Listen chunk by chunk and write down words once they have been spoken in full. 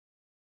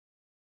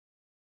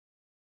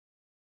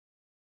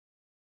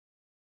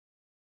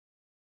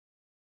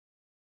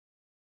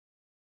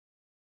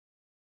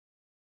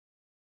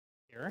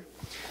here.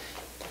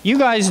 You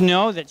guys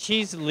know that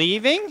she's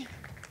leaving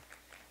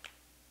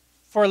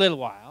for a little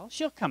while.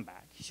 She'll come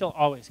back. She'll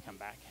always come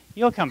back.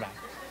 You'll come back.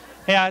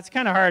 Yeah, it's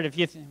kind of hard.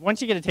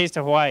 Once you get a taste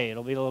of Hawaii,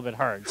 it'll be a little bit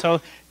hard.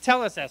 So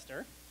tell us,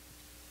 Esther,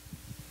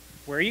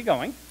 where are you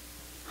going?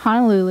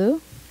 Honolulu.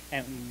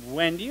 And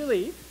when do you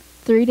leave?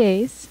 3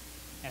 days.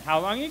 And how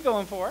long are you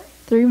going for?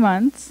 3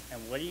 months.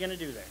 And what are you going to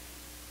do there?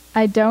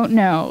 I don't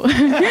know.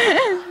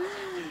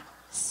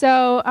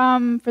 So,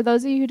 for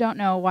those of you who don't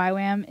know,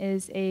 YWAM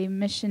is a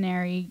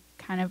missionary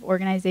kind of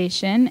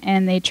organization,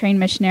 and they train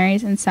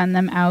missionaries and send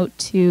them out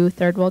to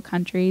third world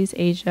countries,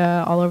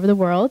 Asia, all over the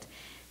world.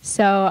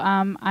 So,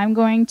 I'm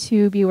going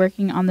to be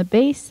working on the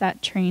base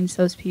that trains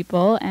those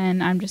people,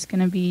 and I'm just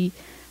going to be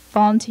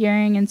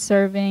volunteering and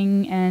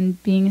serving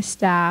and being a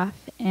staff,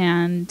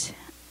 and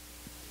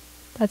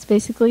that's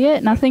basically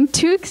it. Nothing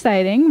too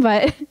exciting,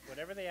 but...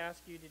 Whatever they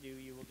ask you to do,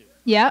 you will do.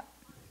 Yep.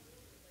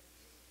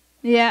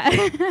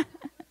 Yeah.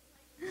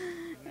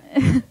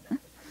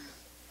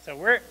 So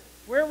we're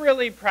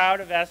really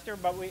proud of Esther,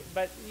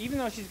 but even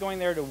though she's going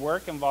there to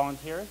work and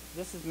volunteer,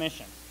 this is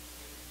mission.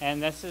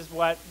 And this is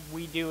what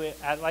we do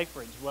at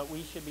LifeBridge. What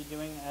we should be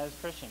doing as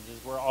Christians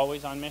is we're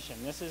always on mission.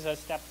 This is a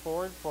step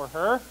forward for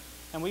her,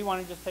 and we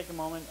want to just take a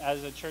moment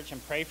as a church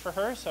and pray for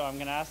her. So I'm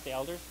going to ask the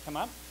elders to come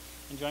up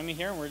and join me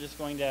here, and we're just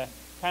going to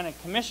kind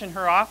of commission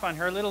her off on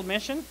her little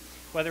mission,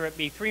 whether it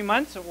be 3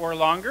 months or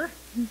longer.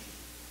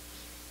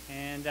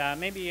 And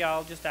maybe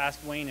I'll just ask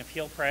Wayne if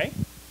he'll pray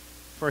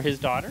for his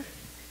daughter,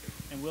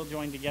 and we'll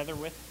join together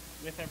with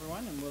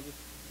everyone, and we'll just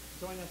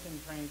join us in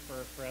praying for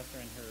Esther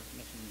and her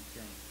mission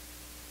journey.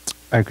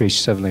 Our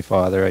gracious Heavenly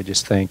Father, I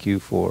just thank you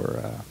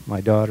for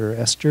my daughter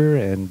Esther,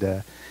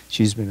 and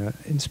she's been an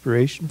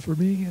inspiration for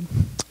me, and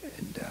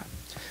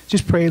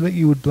just pray that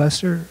you would bless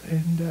her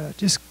and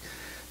just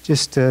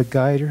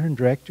guide her and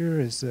direct her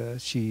as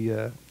she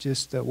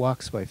just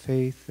walks by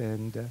faith,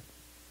 and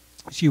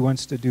she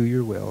wants to do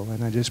your will.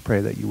 And I just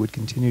pray that you would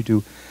continue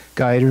to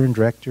guide her and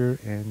direct her,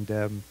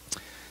 and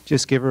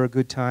just give her a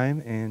good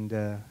time, and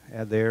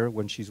there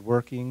when she's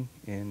working,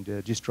 and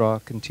just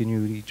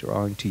continually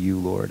drawing to you,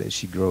 Lord, as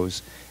she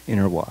grows in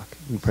her walk.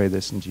 We pray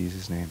this in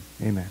Jesus' name.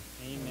 Amen.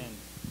 Amen.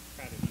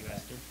 Proud of you,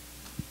 Esther.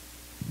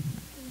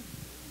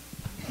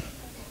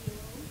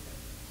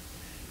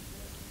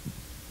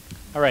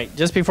 All right,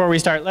 just before we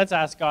start, let's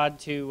ask God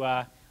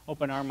to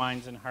open our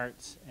minds and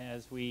hearts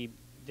as we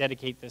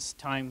dedicate this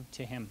time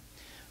to Him.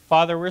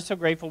 Father, we're so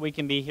grateful we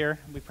can be here.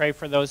 We pray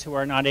for those who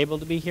are not able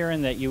to be here,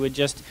 and that you would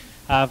just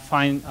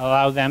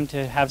allow them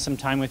to have some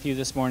time with you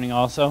this morning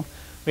also.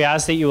 We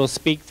ask that you will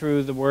speak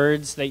through the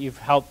words that you've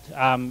helped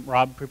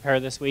Rob prepare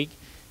this week,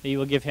 that you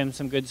will give him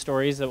some good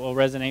stories that will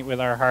resonate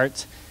with our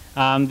hearts,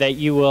 that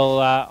you will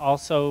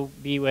also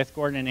be with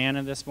Gordon and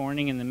Anna this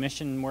morning in the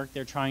mission work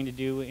they're trying to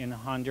do in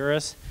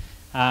Honduras,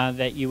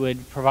 that you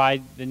would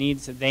provide the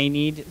needs that they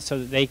need so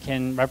that they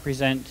can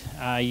represent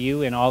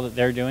you in all that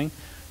they're doing.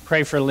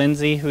 Pray for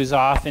Lindsay, who's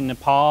off in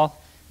Nepal,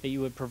 that you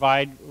would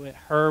provide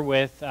her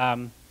with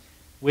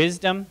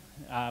wisdom,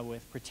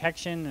 with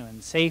protection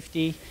and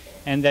safety,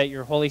 and that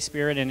your Holy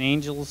Spirit and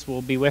angels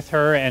will be with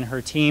her and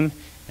her team,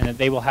 and that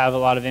they will have a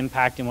lot of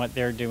impact in what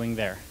they're doing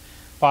there.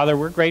 Father,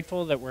 we're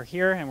grateful that we're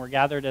here and we're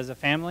gathered as a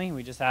family.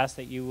 We just ask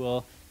that you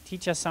will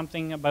teach us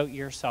something about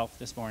yourself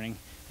this morning,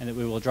 and that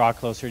we will draw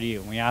closer to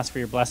you. And we ask for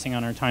your blessing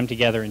on our time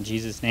together in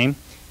Jesus' name.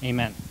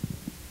 Amen.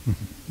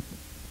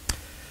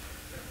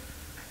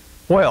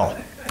 Well,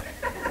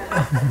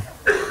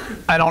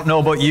 I don't know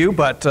about you,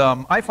 but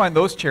I find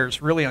those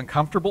chairs really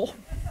uncomfortable.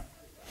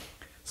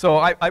 So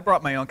I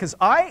brought my own, because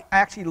I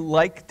actually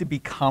like to be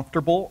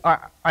comfortable.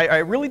 I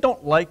really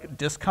don't like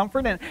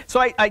discomfort, and so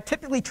I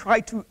typically try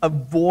to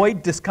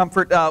avoid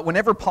discomfort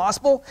whenever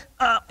possible.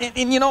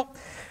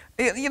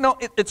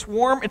 It's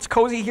warm, it's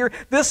cozy here.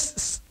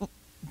 This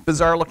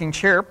bizarre-looking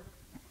chair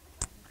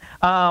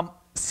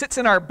sits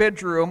in our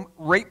bedroom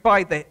right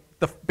by the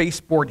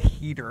baseboard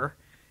heater.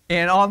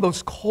 And on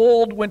those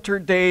cold winter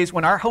days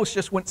when our house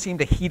just wouldn't seem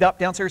to heat up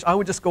downstairs, I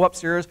would just go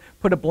upstairs,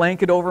 put a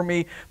blanket over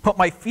me, put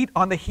my feet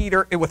on the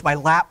heater with my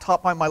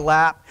laptop on my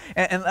lap,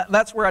 and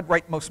that's where I'd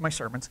write most of my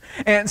sermons.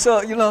 And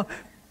so,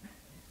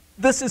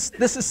 this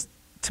is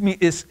to me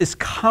is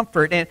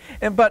comfort,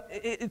 but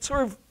it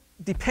sort of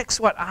depicts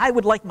what I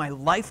would like my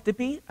life to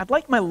be. I'd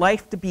like my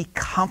life to be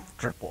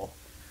comfortable.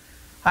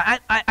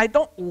 I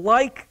don't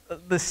like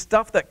the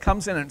stuff that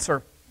comes in and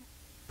sort of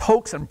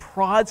pokes and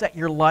prods at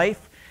your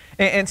life.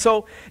 And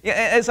so,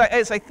 as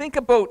I think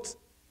about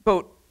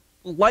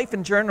life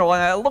in general,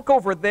 and I look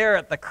over there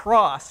at the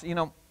cross,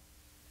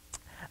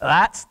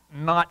 that's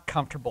not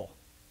comfortable.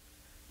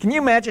 Can you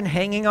imagine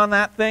hanging on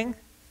that thing?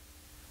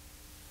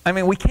 I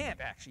mean, we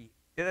can't actually.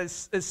 It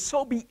is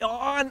so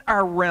beyond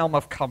our realm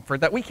of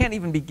comfort that we can't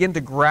even begin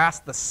to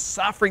grasp the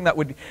suffering that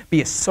would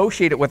be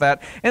associated with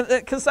that, and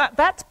because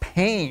that's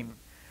pain.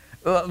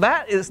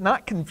 That is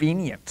not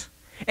convenient.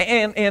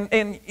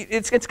 And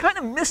it's kind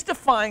of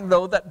mystifying,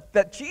 though,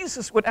 that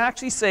Jesus would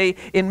actually say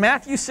in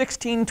Matthew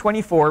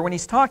 16:24, when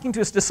he's talking to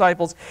his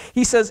disciples,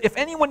 he says, if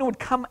anyone would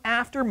come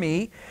after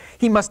me,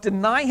 he must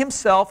deny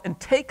himself and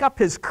take up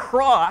his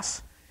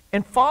cross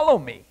and follow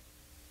me.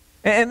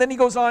 And then he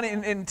goes on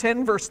in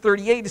 10 verse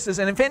 38, he says,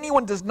 and if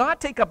anyone does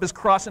not take up his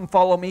cross and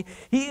follow me,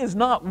 he is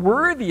not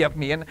worthy of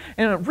me.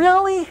 And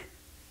really?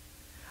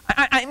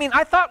 I mean,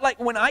 I thought like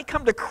when I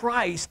come to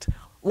Christ,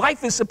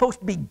 life is supposed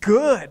to be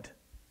good.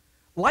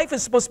 Life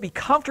is supposed to be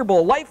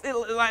comfortable. Life,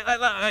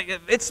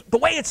 it's the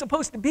way it's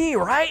supposed to be,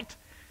 right?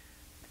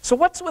 So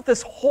what's with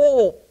this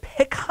whole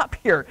pickup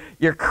here?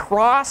 Your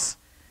cross?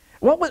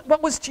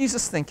 What was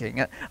Jesus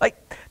thinking?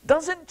 Like,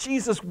 doesn't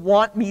Jesus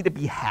want me to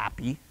be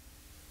happy?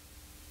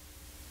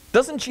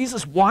 Doesn't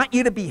Jesus want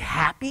you to be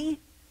happy?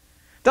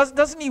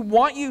 Doesn't he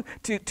want you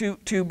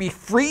to be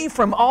free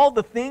from all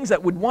the things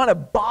that would want to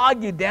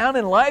bog you down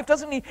in life?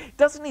 Doesn't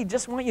he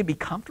just want you to be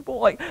comfortable?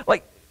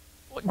 Like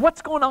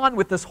what's going on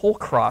with this whole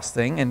cross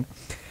thing?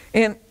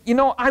 And you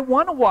know, I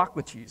want to walk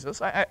with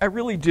Jesus. I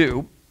really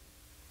do.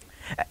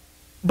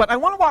 But I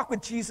want to walk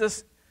with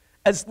Jesus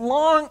as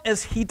long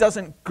as he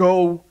doesn't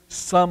go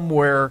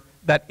somewhere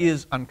that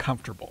is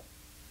uncomfortable.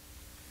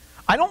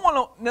 I don't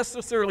want to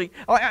necessarily,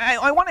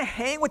 I want to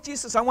hang with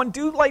Jesus. I want to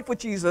do life with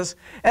Jesus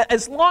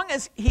as long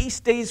as he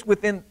stays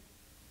within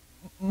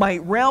my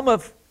realm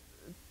of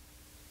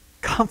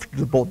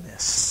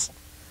comfortableness.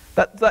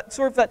 That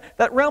sort of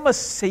that realm of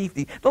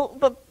safety.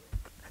 The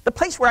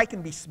place where I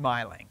can be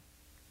smiling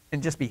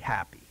and just be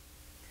happy.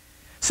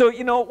 So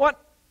you know what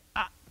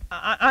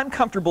I'm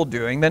comfortable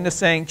doing then is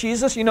saying,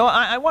 Jesus, you know,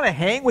 I want to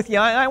hang with you.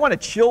 I want to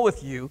chill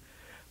with you.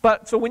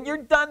 But so when you're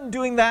done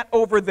doing that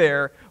over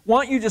there,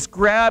 why don't you just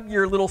grab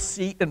your little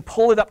seat and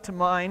pull it up to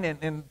mine,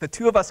 and the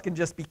two of us can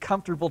just be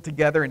comfortable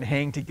together and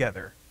hang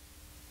together.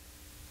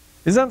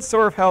 Isn't that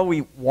sort of how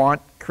we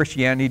want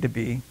Christianity to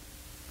be?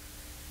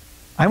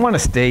 I want to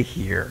stay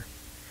here.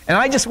 And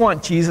I just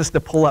want Jesus to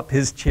pull up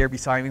his chair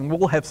beside me, and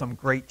we'll have some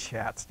great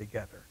chats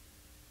together.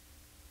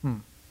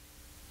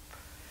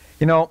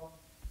 You know,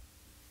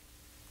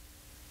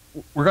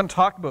 we're going to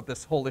talk about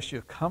this whole issue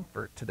of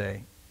comfort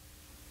today.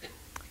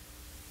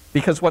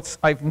 Because what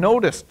I've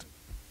noticed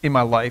in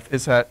my life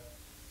is that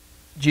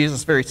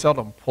Jesus very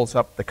seldom pulls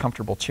up the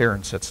comfortable chair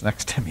and sits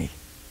next to me.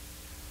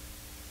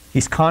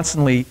 He's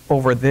constantly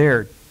over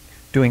there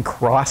doing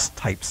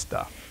cross-type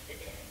stuff.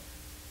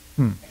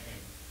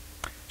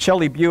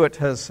 Shelley Buitt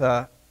has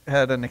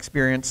had an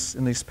experience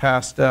in these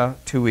past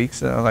 2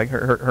 weeks. Like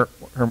her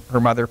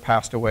mother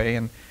passed away,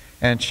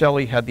 and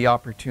Shelley had the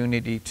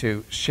opportunity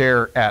to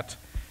share at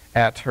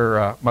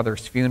her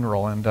mother's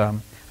funeral. And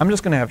I'm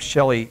just going to have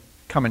Shelley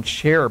come and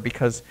share,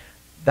 because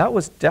that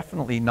was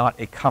definitely not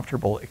a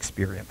comfortable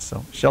experience.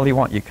 So, Shelley,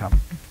 why don't you come?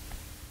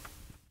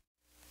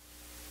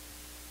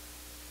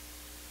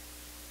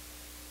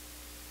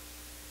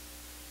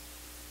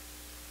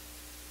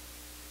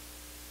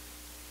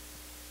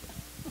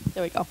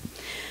 There we go.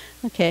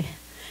 Okay.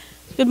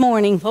 Good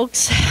morning,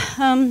 folks.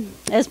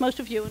 As most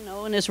of you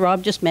know, and as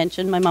Rob just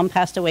mentioned, my mom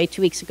passed away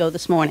 2 weeks ago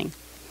this morning.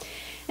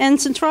 And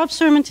since Rob's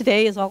sermon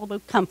today is all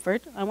about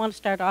comfort, I want to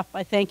start off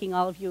by thanking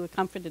all of you who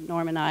comforted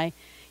Norm and I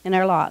in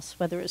our loss,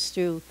 whether it's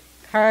through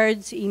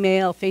cards,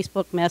 email,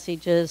 Facebook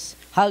messages,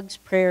 hugs,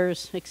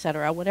 prayers,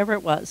 etc., whatever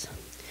it was.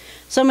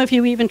 Some of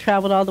you even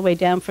traveled all the way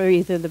down for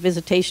either the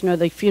visitation or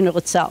the funeral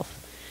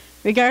itself.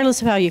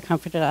 Regardless of how you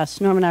comforted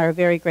us, Norm and I are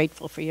very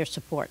grateful for your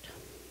support.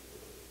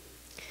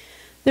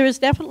 There is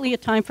definitely a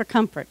time for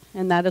comfort,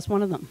 and that is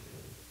one of them.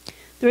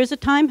 There is a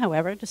time,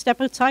 however, to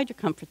step outside your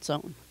comfort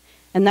zone,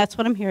 and that's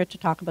what I'm here to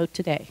talk about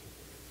today.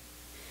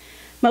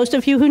 Most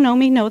of you who know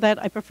me know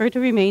that I prefer to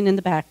remain in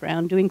the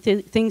background, doing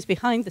things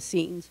behind the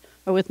scenes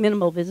or with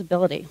minimal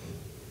visibility.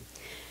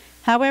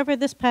 However,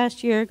 this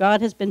past year,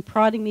 God has been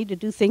prodding me to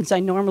do things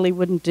I normally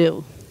wouldn't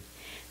do.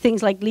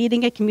 Things like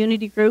leading a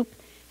community group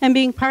and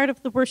being part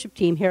of the worship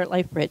team here at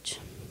LifeBridge.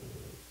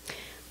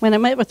 When I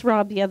met with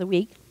Rob the other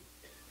week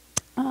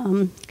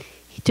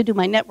to do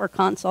my network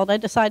consult, I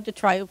decided to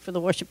try out for the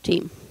worship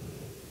team.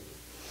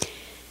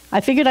 I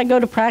figured I'd go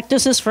to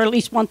practices for at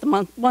least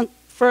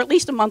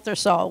a month or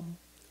so,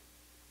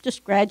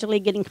 just gradually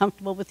getting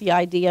comfortable with the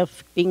idea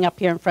of being up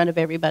here in front of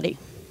everybody.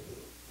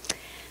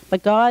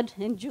 But God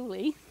and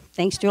Julie,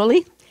 thanks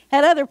Julie,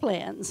 had other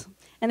plans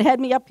and had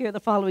me up here the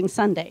following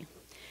Sunday,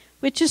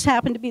 which just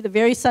happened to be the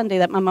very Sunday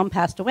that my mom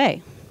passed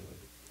away.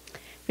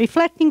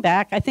 Reflecting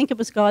back, I think it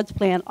was God's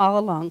plan all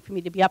along for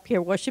me to be up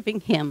here worshiping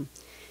him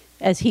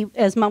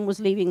as Mom was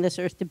leaving this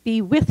earth, to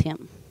be with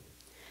him.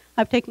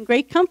 I've taken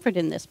great comfort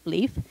in this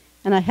belief,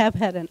 and I have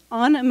had an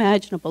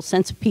unimaginable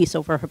sense of peace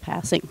over her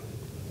passing.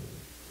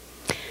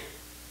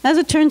 As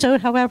it turns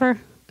out, however,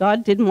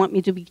 God didn't want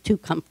me to be too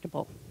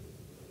comfortable.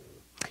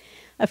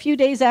 A few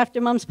days after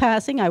Mom's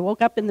passing, I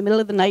woke up in the middle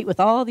of the night with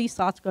all these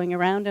thoughts going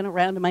around and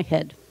around in my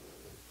head.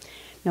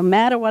 No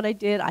matter what I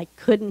did, I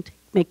couldn't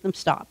make them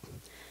stop.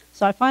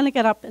 So I finally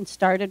got up and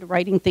started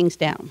writing things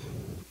down.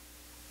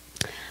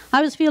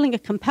 I was feeling a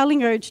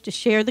compelling urge to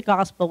share the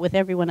gospel with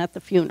everyone at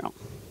the funeral.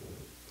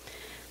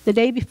 The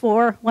day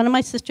before, one of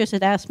my sisters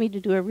had asked me to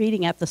do a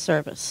reading at the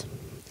service.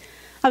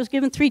 I was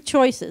given 3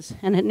 choices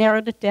and had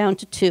narrowed it down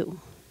to 2.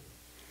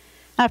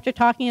 After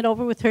talking it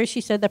over with her, she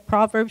said that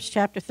Proverbs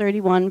chapter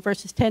 31,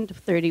 verses 10 to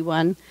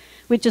 31,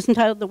 which is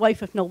entitled The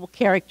Wife of Noble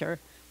Character,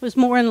 was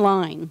more in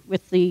line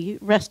with the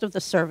rest of the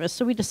service,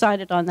 so we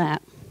decided on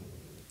that.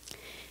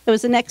 It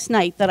was the next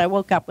night that I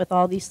woke up with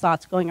all these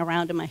thoughts going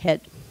around in my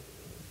head.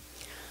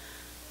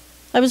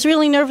 I was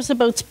really nervous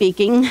about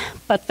speaking,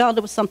 but felt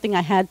it was something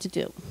I had to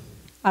do.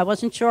 I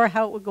wasn't sure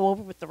how it would go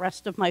over with the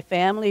rest of my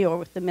family or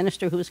with the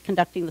minister who was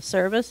conducting the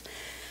service,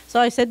 so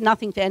I said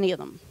nothing to any of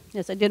them,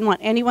 as I didn't want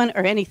anyone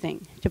or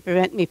anything to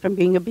prevent me from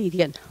being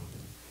obedient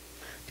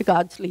to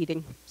God's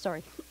leading.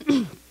 Sorry.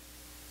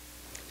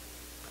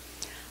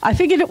 I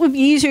figured it would be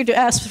easier to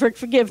ask for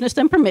forgiveness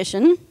than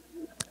permission.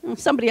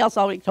 Somebody else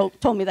already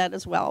told me that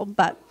as well,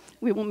 but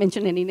we won't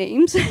mention any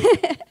names.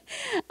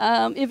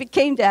 If it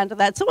came down to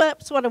that, so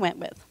that's what I went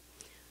with.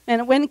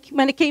 And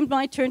when it came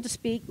my turn to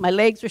speak, my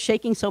legs were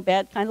shaking so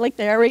bad, kind of like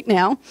they are right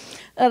now,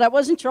 that I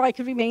wasn't sure I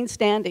could remain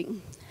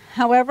standing.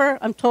 However,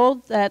 I'm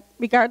told that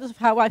regardless of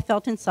how I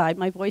felt inside,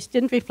 my voice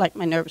didn't reflect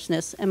my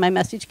nervousness, and my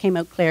message came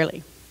out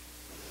clearly.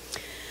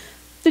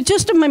 The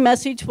gist of my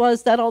message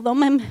was that although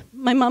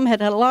my mom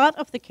had a lot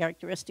of the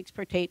characteristics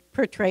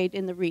portrayed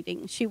in the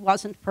reading, she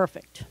wasn't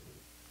perfect.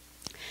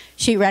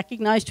 She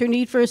recognized her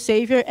need for a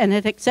Savior and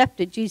had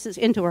accepted Jesus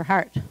into her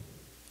heart.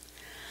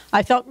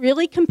 I felt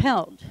really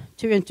compelled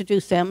to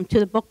introduce them to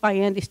the book by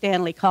Andy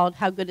Stanley called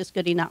How Good is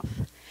Good Enough.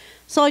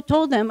 So I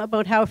told them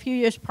about how a few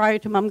years prior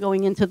to Mom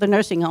going into the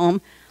nursing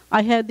home,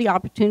 I had the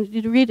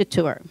opportunity to read it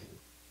to her.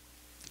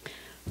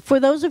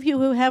 For those of you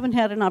who haven't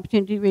had an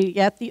opportunity to read it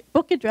yet, the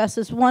book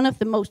addresses one of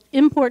the most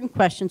important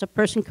questions a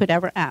person could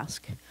ever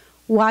ask.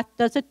 What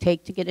does it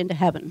take to get into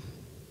heaven?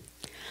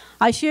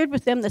 I shared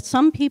with them that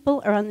some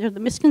people are under the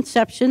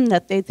misconception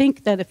that they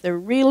think that if they're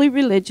really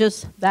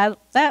religious,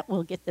 that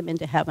will get them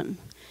into heaven.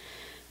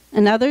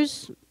 And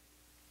others,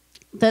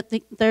 that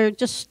they're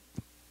just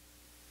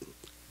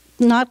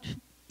not,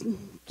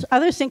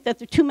 others think that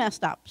they're too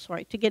messed up,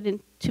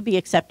 to be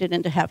accepted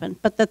into heaven.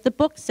 But that the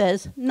book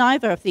says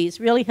neither of these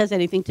really has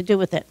anything to do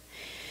with it.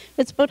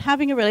 It's about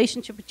having a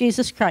relationship with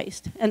Jesus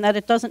Christ, and that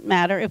it doesn't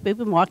matter if we've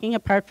been walking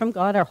apart from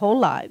God our whole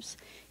lives.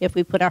 If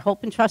we put our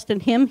hope and trust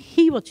in Him,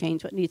 He will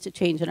change what needs to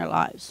change in our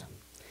lives.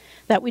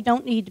 That we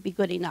don't need to be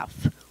good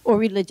enough or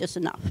religious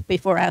enough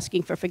before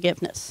asking for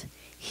forgiveness.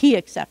 He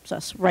accepts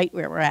us right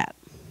where we're at.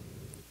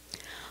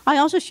 I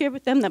also shared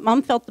with them that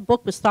Mom felt the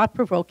book was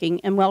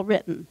thought-provoking and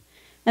well-written,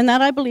 and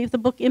that I believe the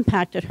book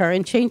impacted her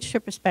and changed her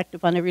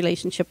perspective on her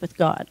relationship with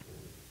God.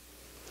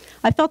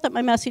 I felt that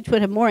my message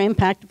would have more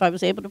impact if I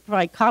was able to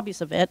provide copies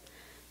of it,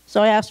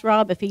 so I asked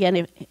Rob if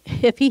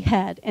he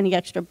had any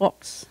extra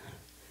books.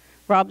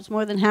 Rob was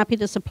more than happy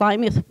to supply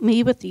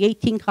me with the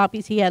 18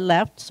 copies he had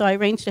left, so I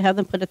arranged to have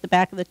them put at the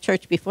back of the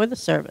church before the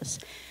service.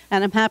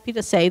 And I'm happy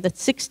to say that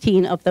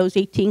 16 of those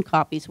 18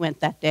 copies went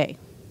that day.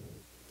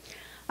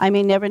 I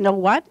may never know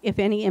what, if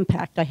any,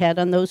 impact I had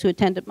on those who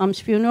attended Mom's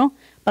funeral,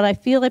 but I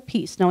feel at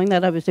peace knowing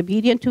that I was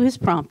obedient to His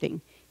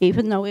prompting,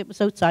 even though it was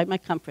outside my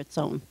comfort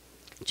zone,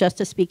 just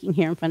as speaking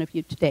here in front of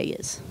you today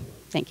is.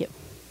 Thank you.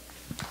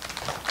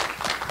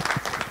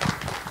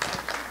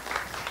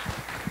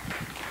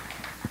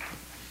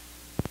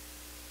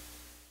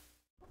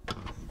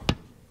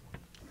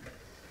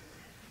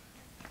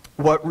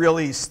 What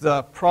really is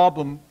the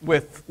problem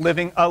with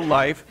living a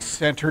life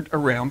centered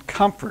around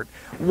comfort?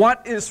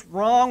 What is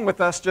wrong with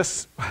us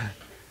just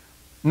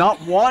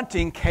not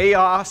wanting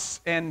chaos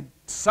and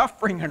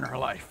suffering in our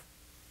life?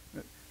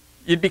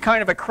 You'd be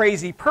kind of a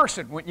crazy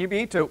person, wouldn't you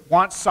be, to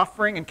want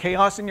suffering and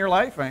chaos in your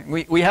life? I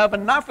mean, we have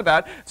enough of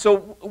that.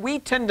 So we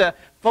tend to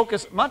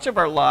focus much of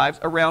our lives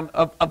around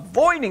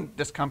avoiding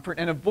discomfort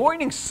and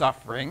avoiding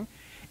suffering.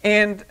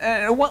 And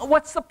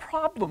what's the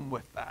problem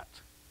with that?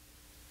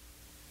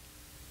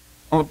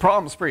 Well, the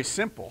problem is very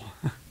simple.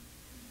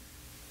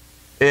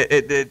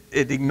 It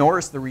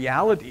ignores the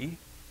reality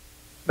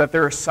that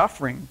there is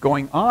suffering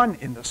going on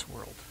in this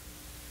world.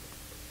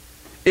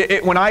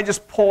 When I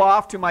just pull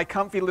off to my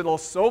comfy little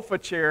sofa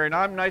chair and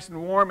I'm nice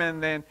and warm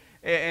and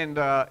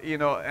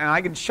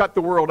I can shut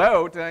the world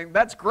out,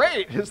 that's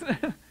great, isn't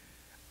it?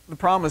 The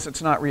problem is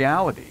it's not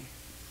reality.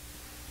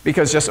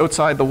 Because just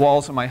outside the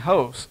walls of my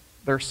house,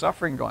 there's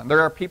suffering going on.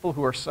 There are people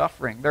who are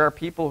suffering. There are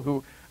people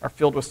who are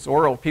filled with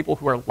sorrow, people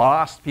who are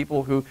lost,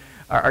 people who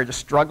are just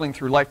struggling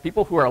through life,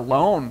 people who are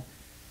alone.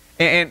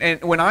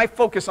 And when I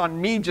focus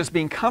on me just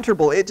being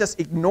comfortable, it just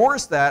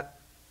ignores that.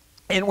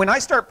 And when I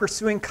start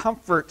pursuing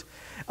comfort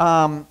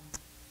as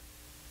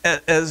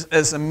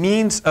a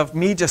means of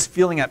me just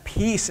feeling at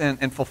peace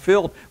and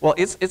fulfilled, well,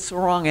 it's the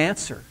wrong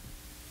answer.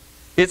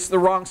 It's the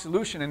wrong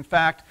solution. In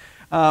fact,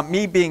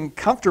 me being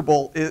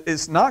comfortable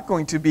is not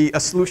going to be a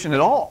solution at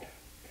all.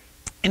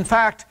 In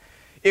fact,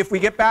 if we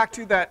get back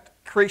to that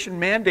creation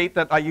mandate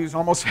that I use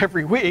almost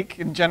every week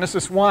in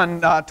Genesis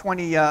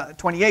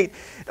 1:28,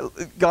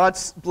 God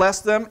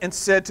blessed them and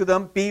said to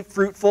them, "Be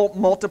fruitful,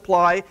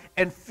 multiply,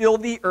 and fill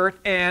the earth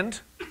and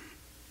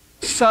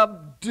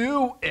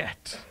subdue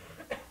it."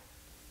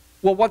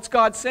 Well, what's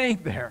God saying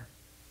there?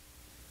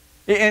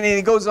 And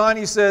he goes on,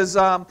 he says,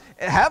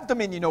 have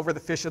dominion over the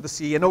fish of the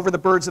sea and over the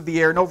birds of the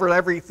air and over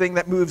everything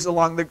that moves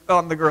on the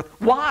earth.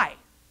 Why?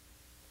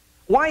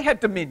 Why have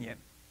dominion?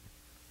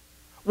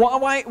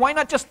 Why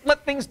not just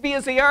let things be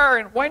as they are?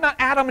 And why not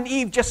Adam and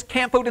Eve just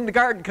camp out in the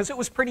garden? Because it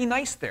was pretty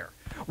nice there.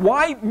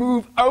 Why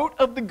move out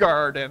of the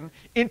garden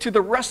into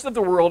the rest of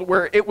the world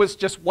where it was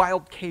just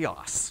wild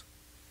chaos?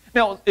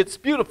 Now, it's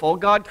beautiful.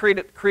 God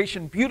created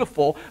creation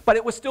beautiful, but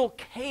it was still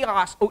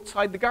chaos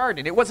outside the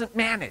garden. It wasn't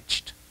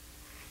managed.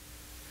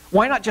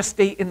 Why not just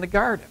stay in the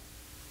garden?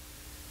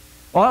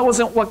 Well, that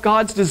wasn't what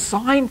God's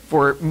design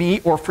for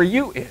me or for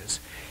you is.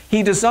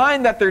 He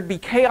designed that there'd be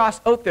chaos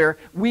out there.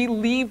 We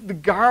leave the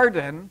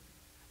garden,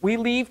 we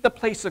leave the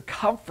place of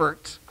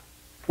comfort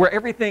where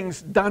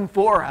everything's done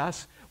for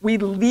us. We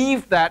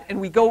leave that and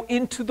we go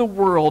into the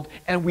world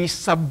and we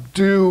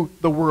subdue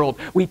the world.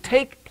 We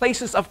take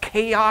places of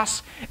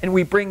chaos and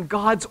we bring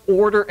God's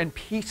order and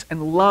peace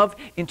and love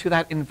into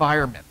that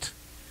environment.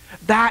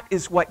 That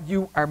is what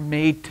you are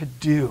made to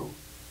do.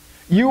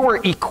 You were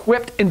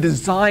equipped and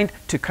designed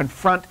to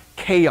confront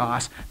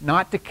chaos,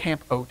 not to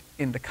camp out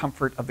in the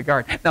comfort of the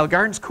garden. Now, the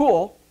garden's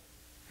cool.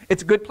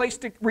 It's a good place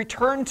to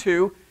return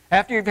to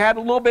after you've had a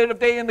little bit of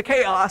day in the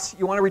chaos.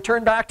 You want to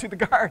return back to the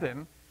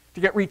garden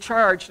to get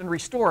recharged and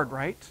restored,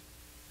 right?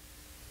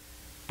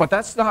 But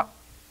that's not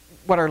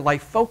what our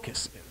life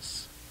focus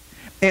is.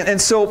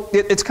 And so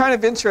it's kind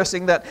of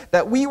interesting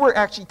that we were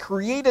actually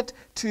created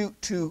to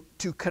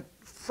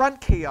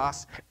confront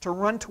chaos, to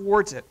run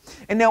towards it.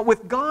 And now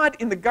with God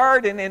in the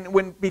garden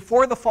and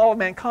before the fall of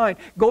mankind,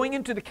 going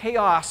into the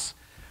chaos,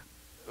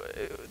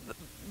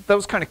 that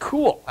was kind of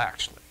cool,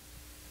 actually.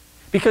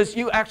 Because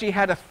you actually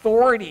had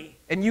authority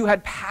and you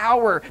had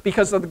power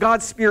because of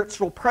God's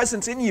spiritual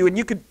presence in you, and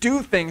you could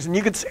do things, and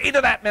you could say to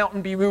that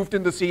mountain, be moved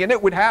in the sea, and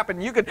it would happen.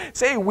 You could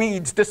say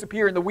weeds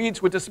disappear, and the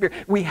weeds would disappear.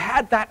 We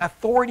had that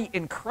authority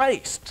in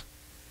Christ.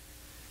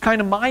 Kind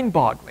of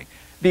mind-boggling.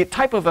 The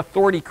type of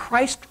authority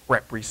Christ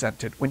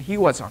represented when he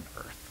was on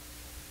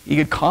earth. He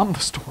could calm the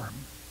storm.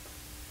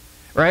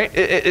 Right?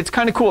 It's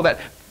kind of cool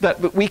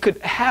that we could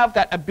have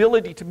that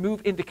ability to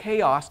move into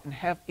chaos and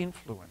have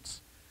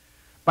influence.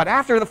 But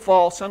after the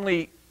fall,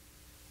 suddenly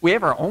we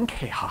have our own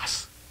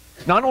chaos.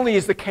 Not only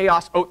is the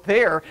chaos out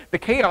there, the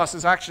chaos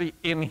is actually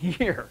in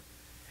here.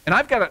 And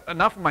I've got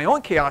enough of my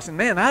own chaos, and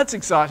man, that's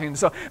exhausting.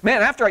 So,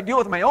 man, after I deal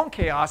with my own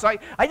chaos, I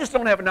just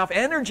don't have enough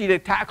energy to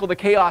tackle the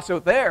chaos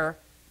out there.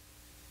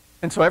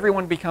 And so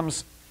everyone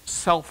becomes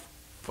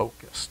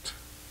self-focused.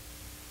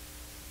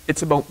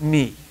 It's about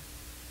me.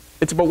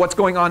 It's about what's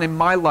going on in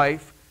my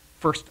life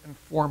first and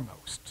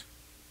foremost.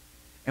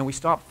 And we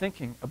stop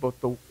thinking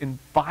about the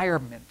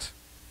environment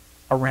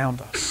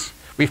around us.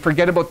 We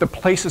forget about the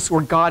places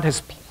where God has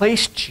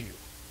placed you.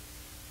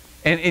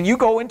 And you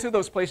go into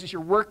those places,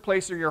 your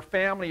workplace or your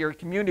family or your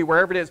community,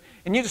 wherever it is,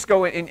 and you just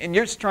go in and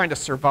you're just trying to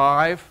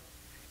survive.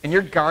 And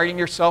you're guarding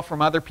yourself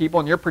from other people,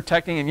 and you're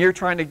protecting, and you're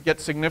trying to get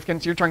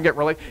significance, you're trying to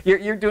get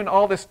you're doing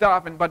all this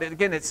stuff, but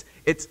again, it's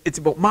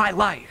about my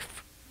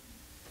life.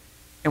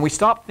 And we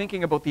stop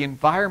thinking about the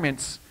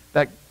environments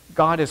that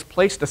God has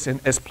placed us in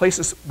as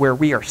places where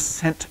we are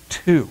sent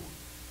to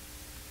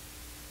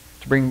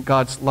bring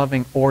God's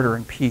loving order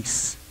and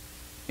peace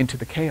into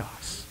the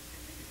chaos.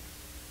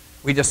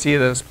 We just see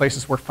it as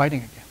places we're fighting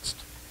against.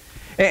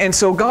 And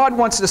so God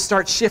wants to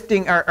start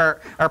shifting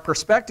our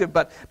perspective,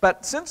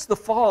 but since the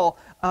fall,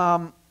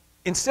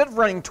 instead of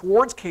running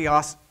towards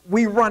chaos,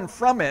 we run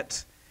from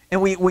it, and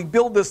we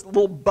build this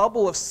little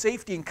bubble of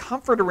safety and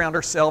comfort around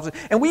ourselves,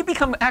 and we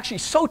become actually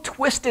so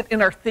twisted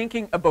in our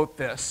thinking about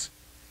this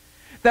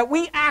that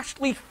we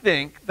actually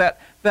think that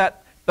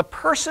the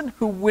person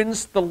who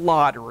wins the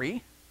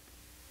lottery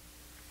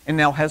and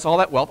now has all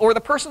that wealth, or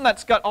the person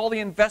that's got all the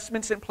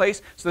investments in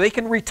place so they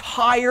can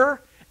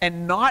retire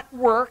and not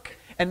work,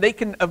 and they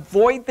can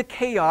avoid the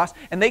chaos,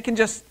 and they can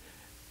just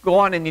go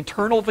on an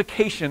eternal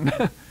vacation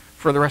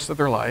for the rest of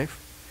their life.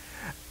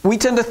 We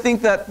tend to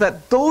think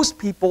that those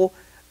people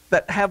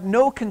that have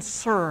no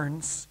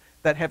concerns,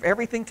 that have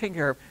everything taken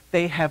care of,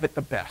 they have it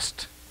the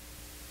best.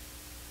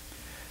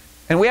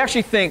 And we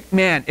actually think,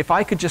 man, if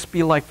I could just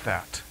be like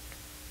that,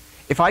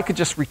 if I could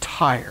just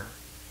retire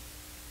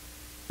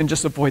and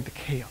just avoid the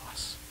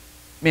chaos,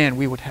 man,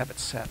 we would have it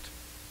set.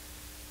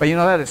 But you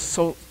know, that is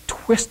so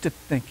twisted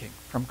thinking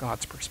from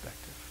God's perspective.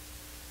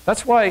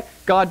 That's why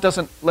God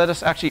doesn't let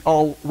us actually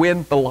all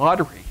win the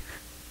lottery.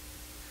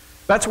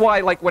 That's why,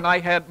 like, when I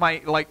had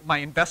my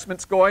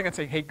investments going, I'd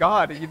say, hey,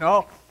 God, you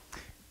know,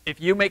 if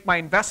you make my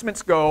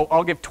investments go,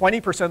 I'll give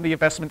 20% of the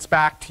investments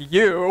back to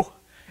you,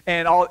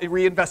 and I'll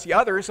reinvest the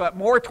others so that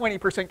more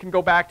 20% can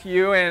go back to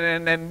you,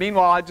 and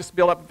meanwhile, I just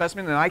build up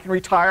investment, and I can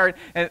retire.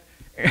 And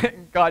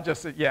God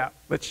just said, yeah,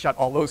 let's shut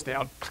all those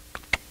down.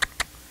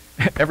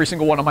 Every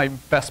single one of my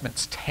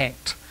investments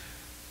tanked.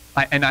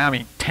 I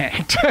mean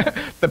tanked.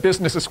 The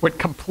businesses went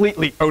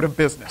completely out of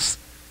business.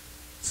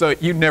 So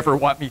you never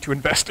want me to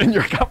invest in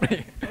your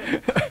company.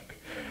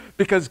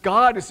 Because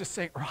God is just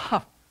saying,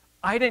 Rob,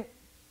 I didn't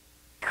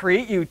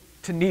create you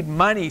to need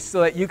money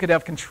so that you could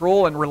have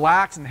control and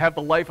relax and have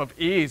the life of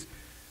ease.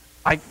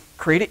 I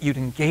created you to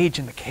engage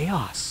in the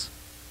chaos.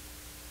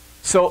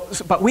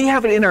 But we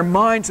have it in our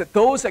minds that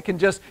those that can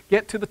just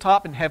get to the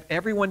top and have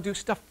everyone do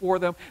stuff for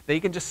them, they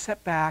can just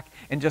sit back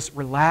and just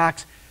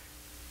relax.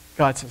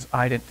 God says,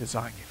 I didn't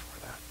design you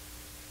for that.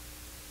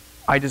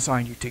 I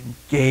designed you to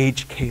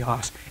engage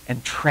chaos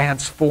and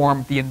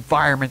transform the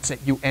environments that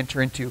you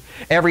enter into.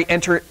 Every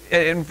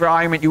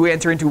environment you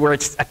enter into where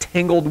it's a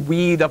tangled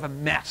weed of a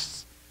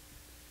mess,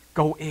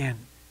 go in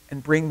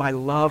and bring my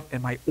love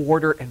and my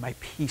order and my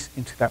peace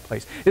into that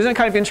place. Isn't it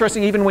kind of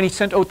interesting, even when he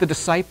sent out the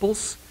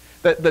disciples,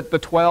 the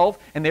 12,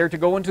 and they're to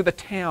go into the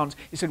towns,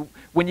 he said,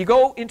 when you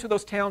go into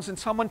those towns and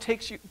someone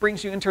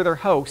brings you into their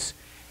house,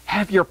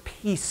 have your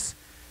peace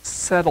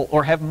settle,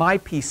 or have my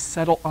peace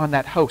settle on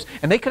that house.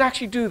 And they could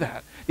actually do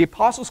that. The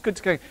apostles could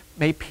say,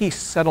 may peace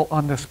settle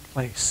on this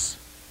place.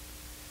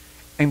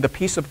 And the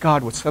peace of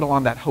God would settle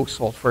on that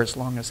household for as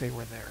long as they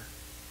were there.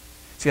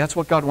 See, that's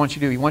what God wants you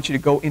to do. He wants you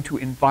to go into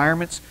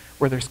environments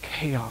where there's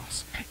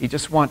chaos. He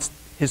just wants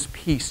his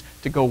peace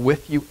to go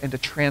with you and to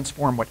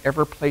transform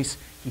whatever place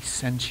he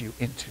sends you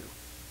into.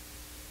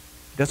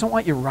 He doesn't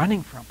want you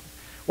running from it.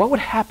 What would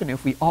happen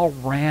if we all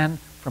ran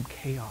from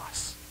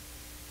chaos?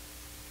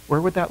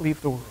 Where would that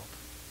leave the world?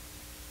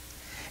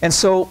 And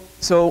so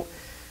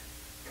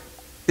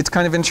it's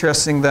kind of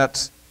interesting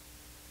that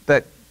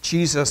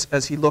Jesus,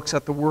 as he looks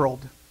at the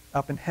world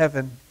up in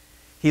heaven,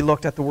 he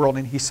looked at the world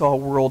and he saw a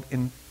world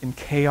in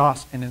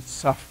chaos and in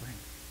suffering.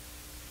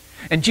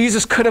 And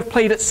Jesus could have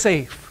played it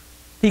safe.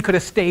 He could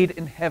have stayed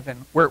in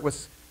heaven where it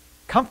was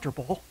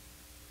comfortable.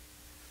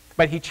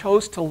 But he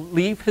chose to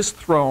leave his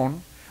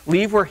throne,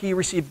 leave where he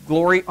received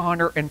glory,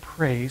 honor, and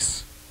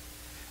praise,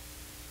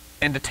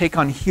 and to take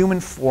on human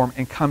form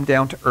and come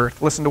down to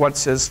earth. Listen to what it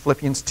says,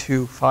 Philippians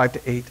 2,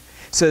 5-8. It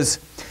says,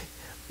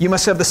 you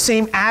must have the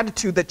same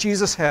attitude that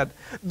Jesus had.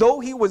 Though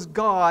he was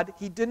God,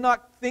 he did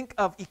not think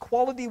of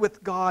equality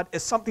with God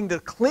as something to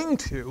cling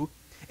to.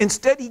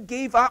 Instead, he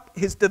gave up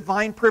his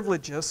divine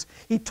privileges.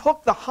 He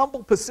took the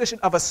humble position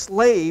of a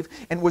slave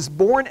and was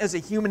born as a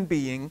human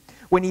being.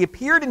 When he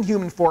appeared in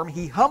human form,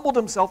 he humbled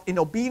himself in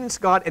obedience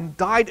to God and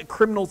died a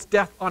criminal's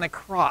death on a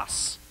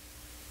cross.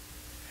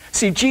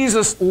 See,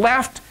 Jesus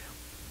left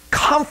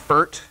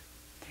comfort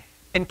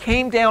and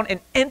came down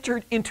and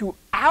entered into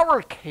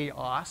our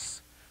chaos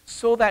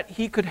so that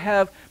he could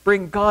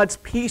bring God's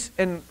peace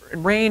and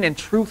reign and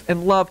truth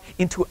and love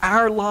into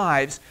our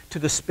lives to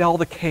dispel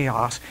the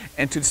chaos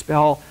and to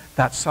dispel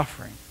that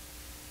suffering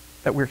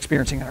that we're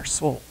experiencing in our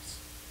souls.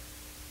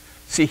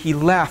 See, he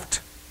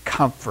left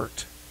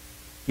comfort.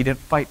 He didn't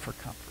fight for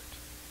comfort.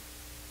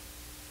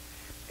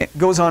 It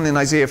goes on in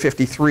Isaiah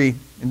 53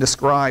 and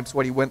describes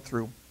what he went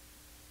through.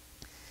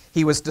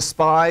 He was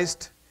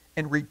despised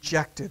and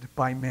rejected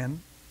by men,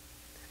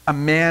 a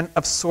man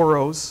of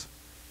sorrows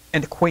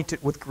and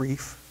acquainted with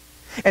grief.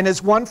 And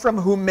as one from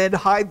whom men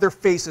hide their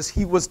faces,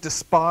 he was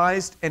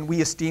despised, and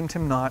we esteemed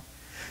him not.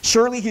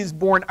 Surely he has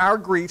borne our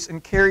griefs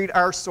and carried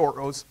our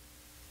sorrows,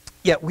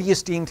 yet we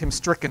esteemed him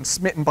stricken,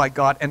 smitten by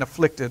God, and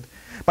afflicted.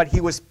 But he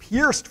was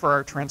pierced for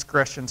our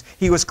transgressions.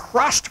 He was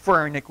crushed for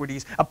our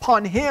iniquities.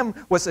 Upon him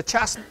was the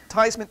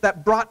chastisement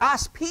that brought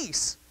us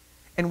peace.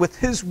 And with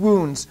his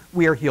wounds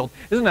we are healed.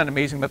 Isn't that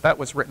amazing that that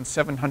was written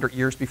 700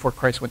 years before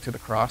Christ went to the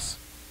cross?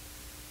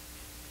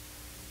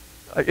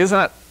 Isn't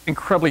that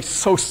incredibly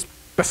so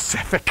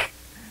specific?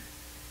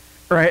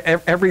 Right?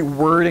 Every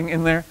wording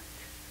in there.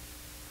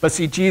 But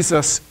see,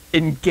 Jesus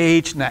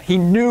engaged in that. He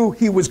knew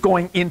he was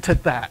going into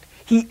that.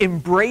 He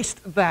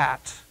embraced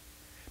that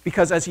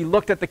because as he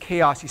looked at the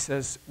chaos, he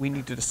says, we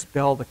need to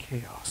dispel the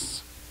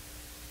chaos.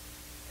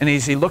 And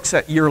as he looks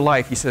at your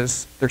life, he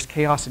says, there's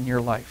chaos in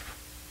your life.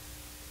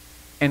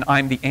 And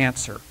I'm the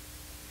answer.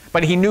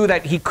 But he knew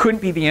that he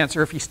couldn't be the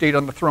answer if he stayed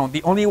on the throne.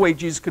 The only way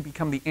Jesus could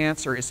become the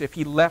answer is if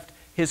he left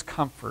his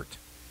comfort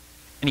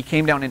and he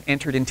came down and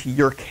entered into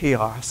your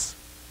chaos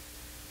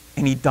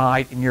and he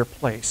died in your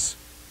place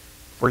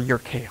for your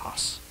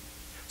chaos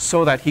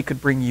so that he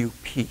could bring you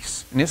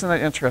peace. And isn't that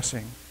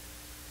interesting?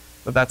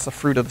 That that's the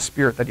fruit of the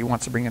Spirit that he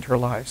wants to bring into our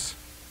lives.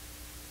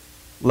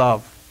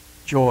 Love,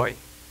 joy,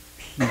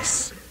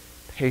 peace,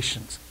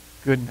 patience,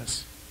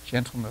 goodness,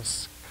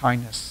 gentleness,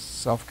 kindness,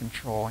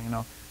 self-control,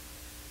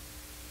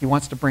 He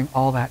wants to bring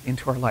all that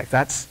into our life.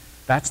 That's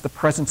the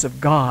presence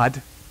of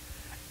God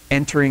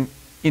entering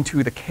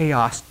into the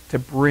chaos to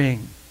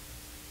bring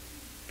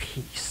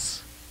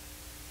peace.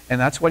 And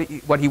that's what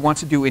he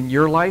wants to do in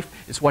your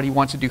life, is what he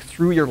wants to do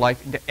through your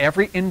life into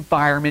every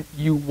environment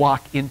you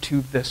walk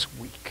into this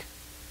week.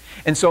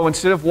 And so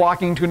instead of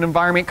walking into an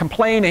environment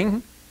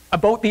complaining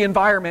about the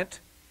environment,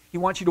 he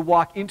wants you to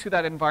walk into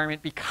that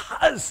environment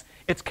because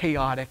it's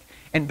chaotic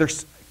and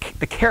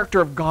the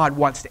character of God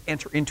wants to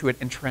enter into it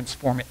and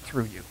transform it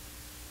through you.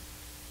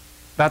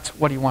 That's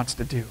what he wants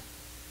to do.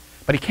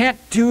 But he can't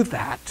do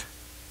that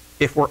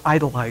if we're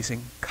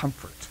idolizing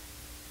comfort.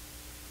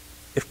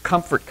 If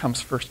comfort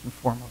comes first and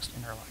foremost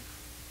in our life.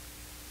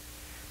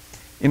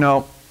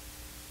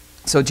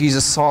 So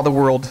Jesus saw the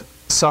world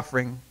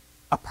suffering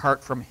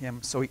apart from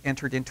him, so he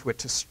entered into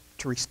it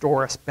to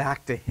restore us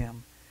back to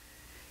him.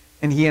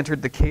 And he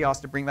entered the chaos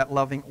to bring that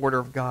loving order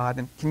of God.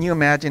 And can you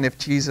imagine if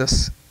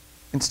Jesus,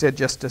 instead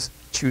just to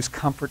choose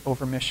comfort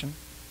over mission,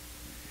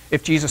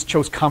 if Jesus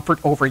chose comfort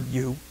over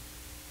you,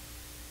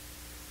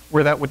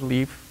 where that would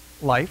leave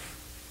life?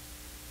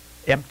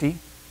 Empty,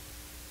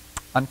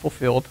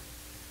 unfulfilled,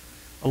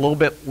 a little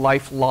bit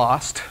life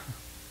lost.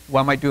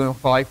 What am I doing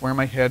with life? Where am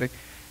I headed?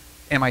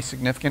 Am I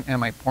significant?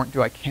 Am I important?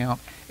 Do I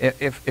count?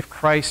 If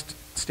Christ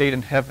stayed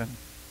in heaven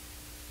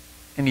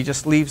and he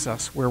just leaves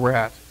us where we're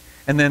at,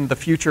 and then the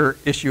future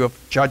issue of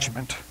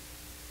judgment,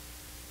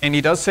 and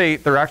he does say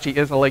there actually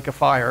is a lake of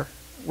fire.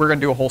 We're going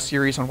to do a whole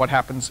series on what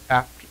happens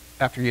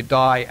after you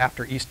die,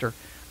 after Easter,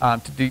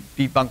 to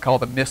debunk all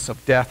the myths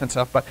of death and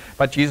stuff.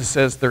 But Jesus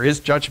says there is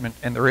judgment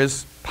and there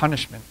is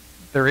punishment.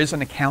 There is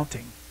an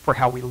accounting for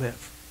how we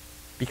live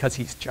because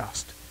he's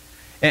just.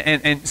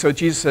 And so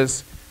Jesus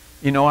says,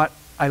 you know what?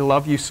 I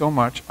love you so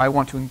much. I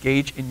want to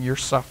engage in your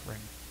suffering.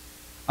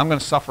 I'm going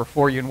to suffer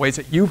for you in ways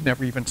that you've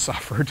never even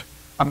suffered.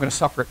 I'm going to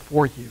suffer it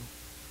for you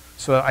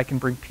so that I can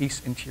bring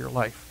peace into your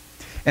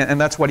life. And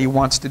that's what he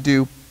wants to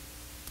do.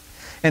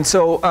 And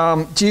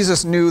so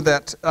Jesus knew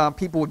that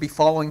people would be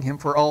following him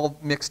for all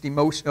mixed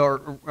emotion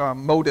or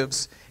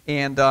motives.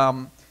 And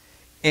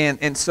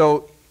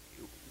so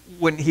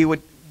when he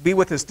would be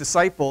with his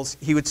disciples,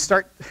 he would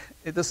start,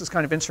 this is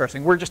kind of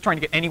interesting. We're just trying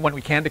to get anyone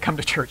we can to come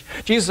to church.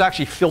 Jesus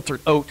actually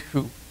filtered out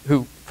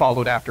who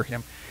followed after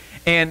him.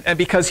 And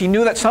because he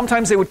knew that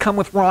sometimes they would come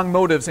with wrong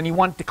motives, and he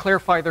wanted to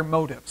clarify their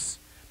motives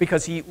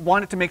because he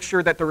wanted to make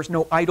sure that there was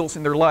no idols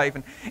in their life.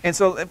 And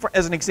so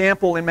as an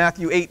example, in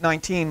Matthew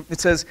 8:19, it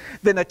says,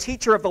 then a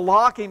teacher of the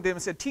law came to him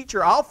and said,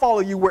 teacher, I'll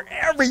follow you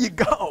wherever you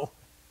go.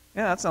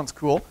 Yeah, that sounds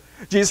cool.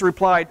 Jesus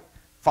replied,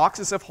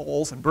 foxes have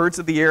holes and birds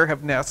of the air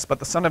have nests, but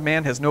the Son of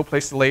Man has no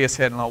place to lay his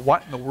head. And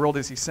what in the world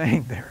is he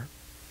saying there?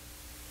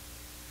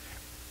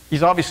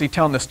 He's obviously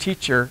telling this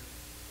teacher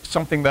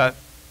something that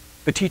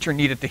the teacher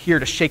needed to hear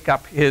to shake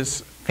up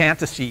his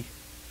fantasy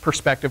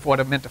perspective of what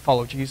it meant to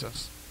follow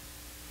Jesus.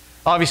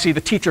 Obviously, the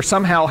teacher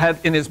somehow had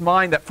in his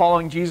mind that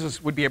following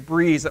Jesus would be a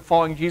breeze, that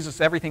following Jesus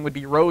everything would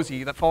be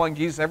rosy, that following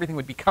Jesus everything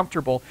would be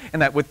comfortable,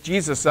 and that with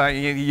Jesus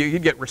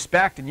you'd get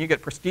respect and you'd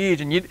get prestige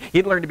and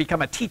you'd learn to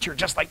become a teacher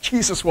just like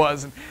Jesus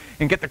was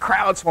and get the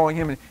crowds following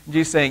him. And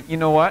Jesus saying, you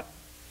know what?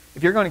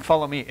 If you're going to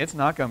follow me, it's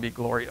not going to be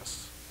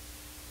glorious.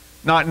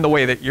 Not in the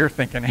way that you're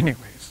thinking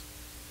anyways.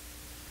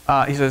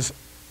 He says,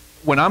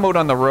 when I'm out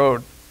on the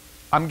road,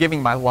 I'm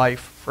giving my life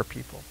for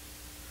people.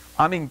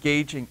 I'm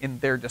engaging in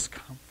their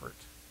discomfort.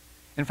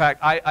 In fact,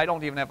 I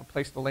don't even have a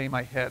place to lay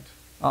my head.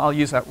 I'll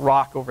use that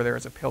rock over there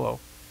as a pillow.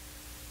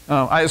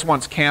 I was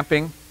once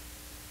camping,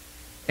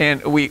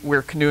 and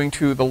we're canoeing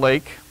to the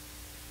lake.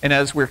 And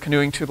as we're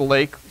canoeing to the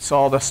lake, we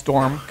saw the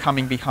storm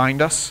coming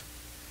behind us,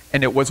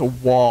 and it was a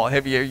wall.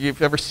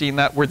 You've ever seen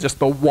that, where just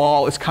the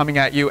wall is coming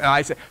at you? And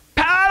I said,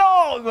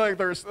 paddle! Like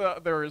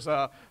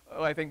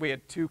I think we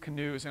had 2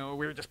 canoes, and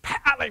we were just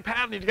paddling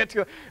to get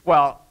to it.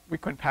 Well, we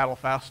couldn't paddle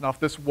fast enough.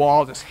 This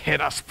wall just hit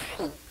us.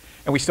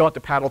 And we still have to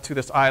paddle to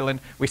this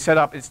island. We set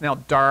up, it's now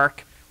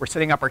dark. We're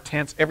setting up our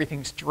tents.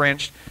 Everything's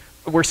drenched.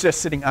 We're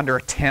just sitting under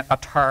a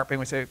tarp.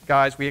 And we say,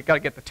 guys, we've got to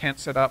get the tent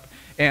set up.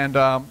 And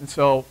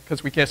so,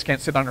 because we just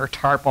can't sit under a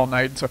tarp all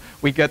night. And so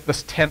we get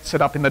this tent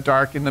set up in the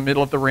dark, in the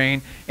middle of the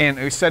rain. And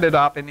we set it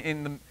up,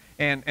 and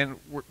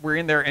we're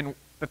in there, and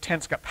the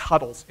tent's got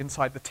puddles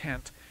inside the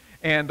tent.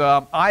 And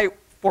I,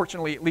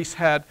 fortunately, at least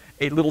had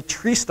a little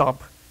tree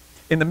stump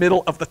in the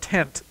middle of the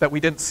tent that we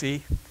didn't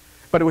see.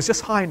 But it was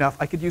just high enough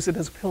I could use it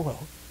as a pillow.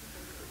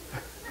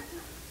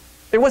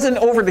 It wasn't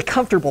an overly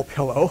comfortable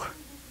pillow,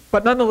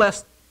 but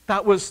nonetheless,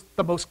 that was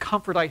the most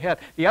comfort I had.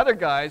 The other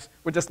guys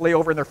would just lay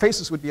over and their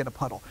faces would be in a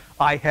puddle.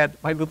 I had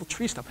my little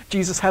tree stump.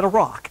 Jesus had a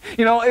rock.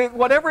 You know,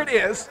 whatever it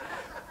is,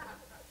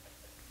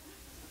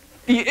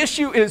 the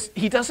issue is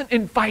he doesn't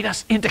invite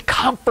us into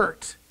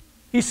comfort.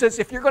 He says,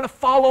 if you're going to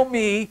follow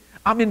me,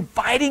 I'm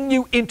inviting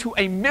you into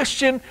a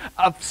mission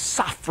of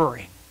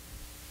suffering.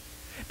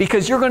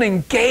 Because you're going to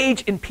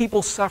engage in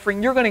people's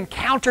suffering. You're going to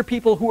encounter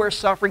people who are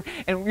suffering.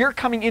 And you're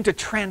coming in to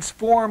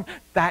transform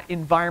that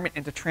environment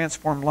and to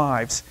transform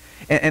lives.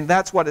 And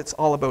that's what it's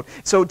all about.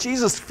 So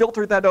Jesus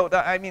filtered that out.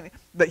 I mean,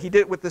 that he did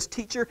it with this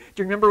teacher.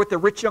 Do you remember with the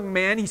rich young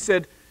man? He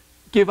said,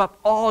 give up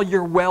all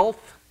your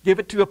wealth. Give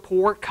it to the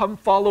poor. Come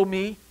follow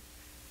me.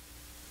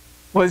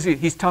 What is he?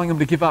 He's telling him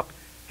to give up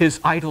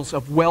his idols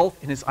of wealth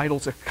and his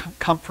idols of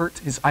comfort,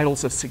 his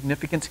idols of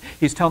significance.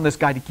 He's telling this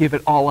guy to give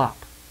it all up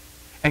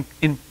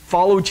and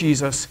follow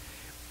Jesus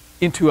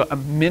into a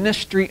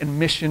ministry and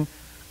mission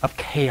of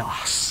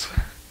chaos.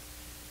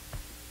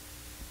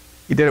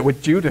 He did it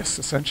with Judas,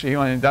 essentially,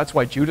 and that's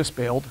why Judas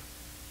bailed.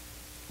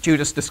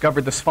 Judas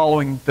discovered this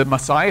following the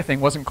Messiah thing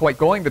wasn't quite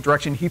going the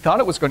direction he thought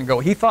it was going to go.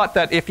 He thought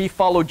that if he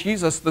followed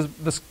Jesus,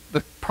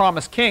 the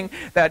promised king,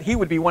 that he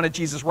would be one of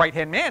Jesus'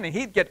 right-hand men, and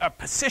he'd get a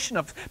position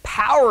of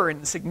power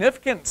and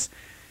significance.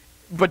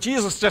 But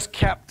Jesus just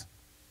kept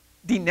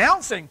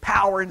denouncing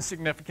power and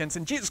significance,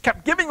 and Jesus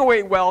kept giving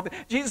away wealth.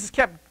 Jesus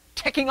kept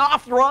ticking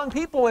off the wrong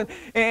people,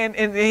 and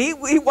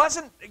he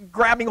wasn't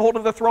grabbing hold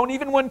of the throne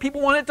even when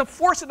people wanted to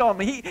force it on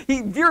him.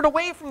 He veered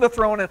away from the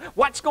throne, and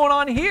what's going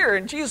on here?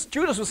 And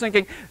Judas was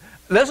thinking,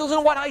 this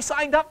isn't what I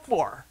signed up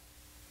for.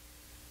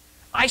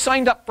 I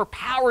signed up for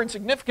power and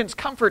significance,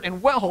 comfort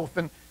and wealth,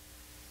 and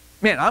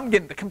man, I'm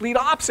getting the complete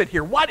opposite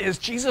here. What is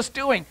Jesus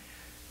doing?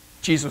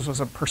 Jesus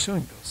wasn't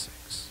pursuing those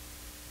things.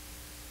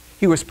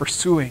 He was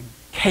pursuing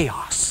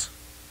chaos,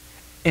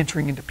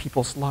 entering into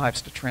people's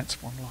lives to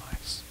transform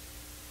lives.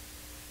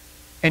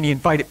 And he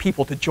invited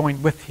people to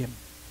join with him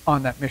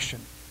on that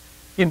mission.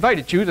 He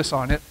invited Judas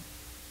on it.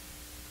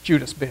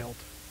 Judas bailed.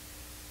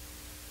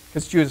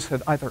 Because Judas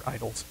had other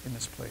idols in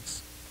this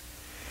place.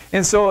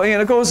 And so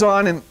it goes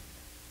on,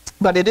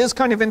 but it is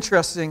kind of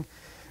interesting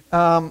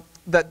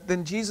that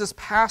then Jesus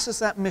passes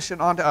that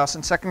mission on to us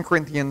in 2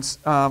 Corinthians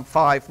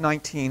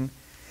 5:19.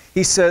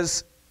 He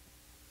says,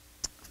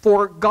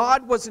 "For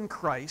God was in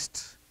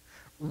Christ,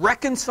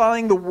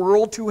 reconciling the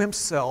world to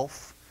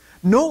himself,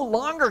 no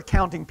longer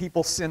counting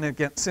people's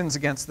sins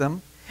against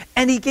them,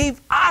 and he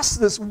gave us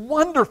this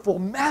wonderful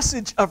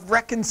message of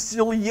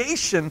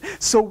reconciliation,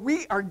 so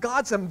we are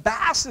God's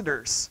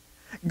ambassadors."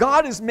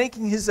 God is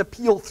making his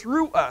appeal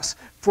through us,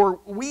 for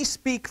we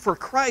speak for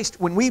Christ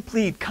when we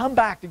plead, come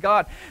back to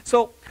God.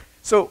 So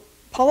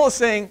Paul is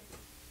saying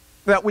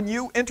that when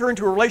you enter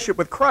into a relationship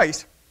with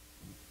Christ,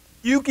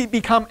 you can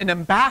become an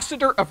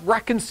ambassador of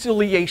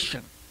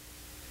reconciliation,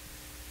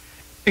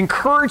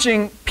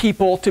 encouraging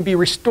people to be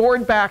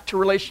restored back to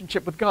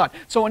relationship with God.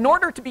 So in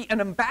order to be an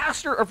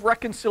ambassador of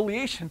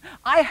reconciliation,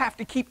 I have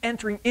to keep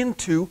entering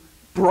into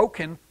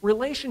broken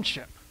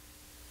relationship.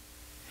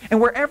 And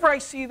wherever I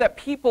see that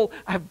people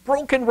have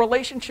broken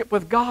relationship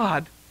with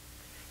God,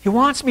 he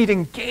wants me to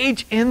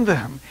engage in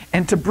them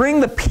and to bring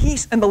the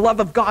peace and the love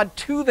of God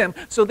to them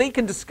so they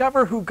can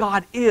discover who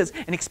God is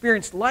and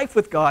experience life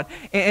with God.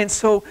 And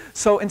so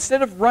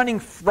instead of running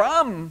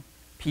from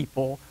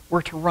people,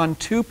 we're to run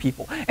to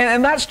people.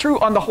 And that's true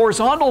on the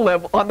horizontal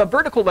level, on the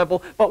vertical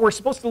level, but we're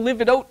supposed to live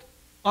it out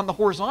on the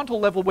horizontal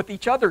level with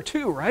each other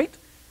too, right?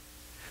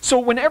 So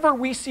whenever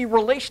we see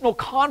relational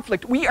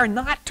conflict, we are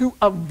not to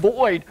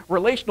avoid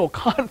relational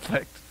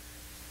conflict.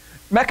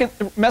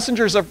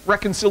 Messengers of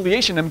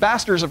reconciliation,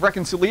 ambassadors of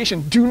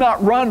reconciliation, do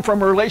not run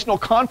from relational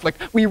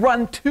conflict. We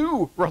run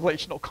to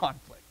relational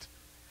conflict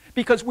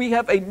because we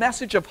have a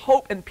message of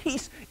hope and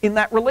peace in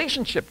that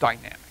relationship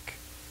dynamic.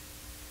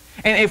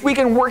 And if we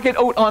can work it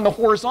out on the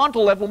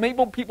horizontal level,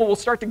 maybe people will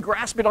start to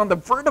grasp it on the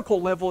vertical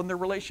level in their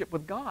relationship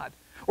with God.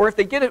 Or if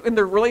they get it in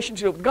their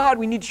relationship with God,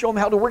 we need to show them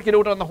how to work it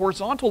out on the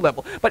horizontal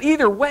level. But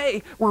either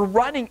way, we're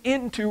running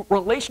into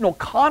relational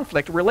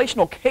conflict,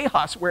 relational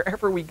chaos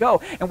wherever we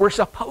go, and we're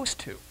supposed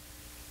to.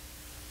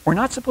 We're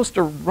not supposed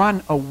to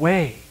run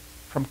away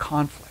from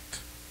conflict.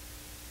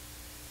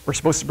 We're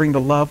supposed to bring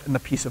the love and the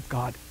peace of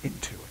God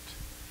into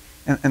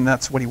it. And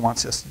that's what he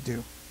wants us to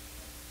do.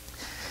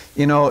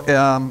 You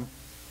know,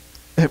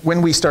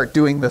 when we start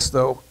doing this,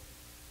 though,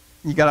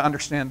 you got to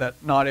understand that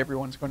not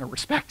everyone's going to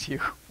respect you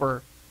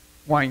for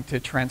wanting to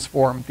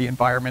transform the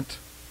environment.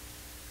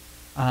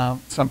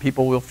 Some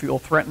people will feel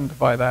threatened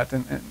by that,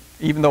 and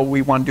even though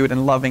we want to do it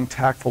in loving,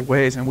 tactful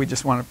ways, and we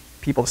just want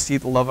people to see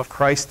the love of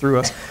Christ through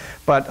us.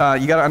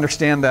 But you got to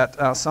understand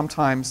that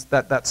sometimes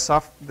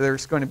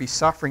there's going to be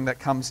suffering that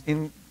comes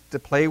into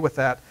play with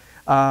that.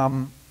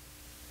 Listen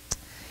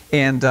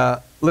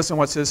to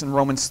what it says in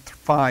Romans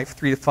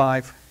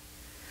 5:3-5.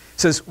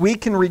 It says, "We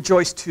can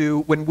rejoice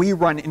too when we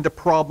run into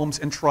problems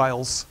and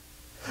trials.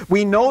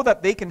 We know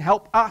that they can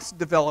help us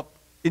develop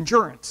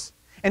endurance.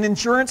 And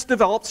endurance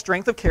develops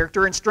strength of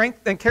character,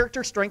 and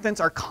character strengthens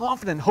our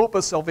confident hope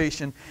of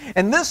salvation.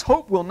 And this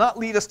hope will not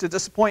lead us to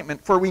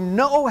disappointment, for we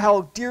know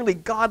how dearly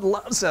God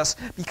loves us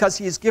because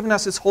he has given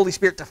us his Holy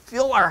Spirit to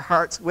fill our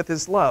hearts with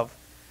his love."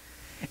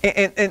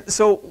 And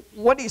so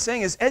what he's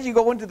saying is, as you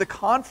go into the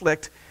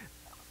conflict,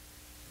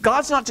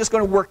 God's not just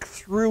going to work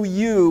through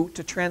you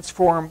to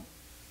transform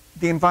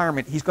the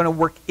environment. He's going to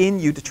work in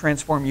you to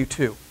transform you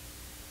too.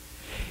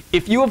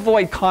 If you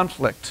avoid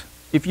conflict,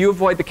 if you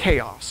avoid the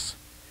chaos,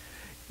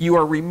 you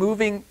are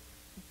removing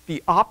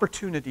the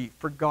opportunity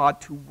for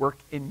God to work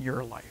in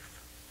your life.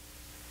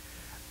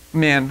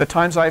 Man, the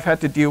times I've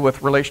had to deal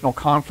with relational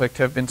conflict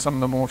have been some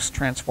of the most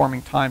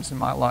transforming times in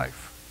my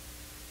life.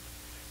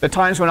 The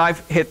times when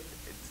I've hit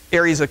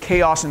areas of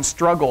chaos and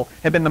struggle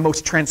have been the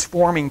most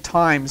transforming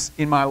times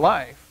in my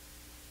life.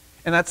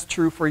 And that's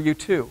true for you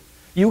too.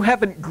 You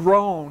haven't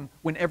grown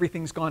when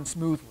everything's gone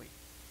smoothly.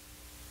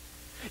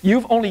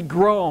 You've only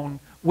grown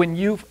when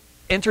you've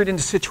entered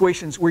into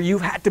situations where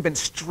you've had to been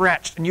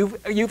stretched and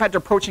you've had to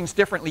approach things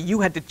differently. You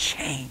had to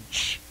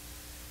change.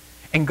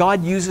 And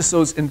God uses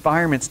those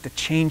environments to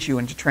change you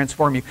and to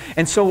transform you.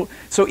 And so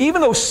even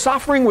though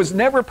suffering was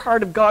never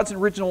part of God's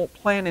original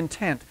plan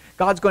intent,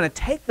 God's going to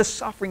take the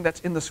suffering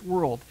that's in this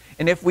world,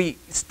 and if we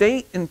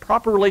stay in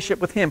proper relationship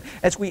with him,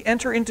 as we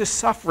enter into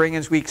suffering,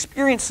 as we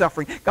experience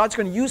suffering, God's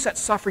going to use that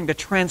suffering to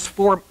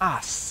transform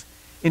us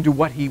into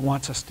what he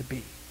wants us to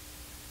be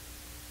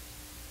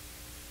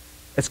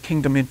as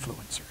kingdom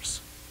influencers.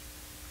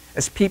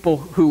 as people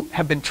who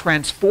have been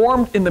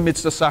transformed in the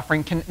midst of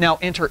suffering, can now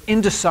enter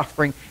into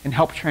suffering and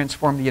help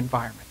transform the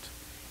environment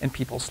and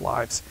people's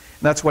lives.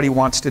 And that's what he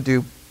wants to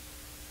do.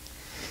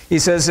 He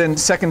says in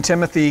 2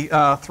 Timothy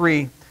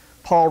 3,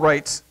 Paul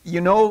writes,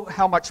 "You know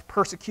how much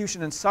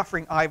persecution and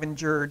suffering I've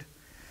endured.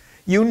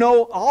 You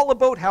know all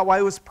about how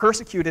I was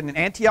persecuted in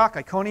Antioch,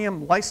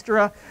 Iconium,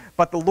 Lystra,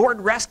 but the Lord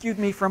rescued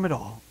me from it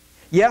all.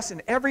 Yes,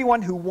 and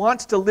everyone who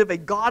wants to live a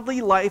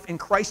godly life in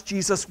Christ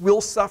Jesus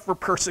will suffer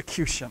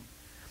persecution.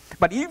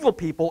 But evil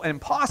people and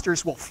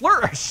impostors will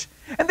flourish,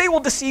 and they will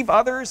deceive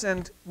others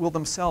and will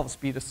themselves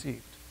be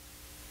deceived."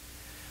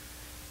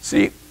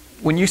 See,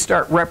 when you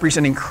start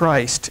representing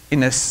Christ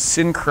in a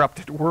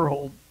sin-corrupted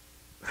world,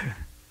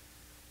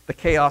 the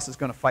chaos is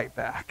going to fight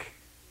back.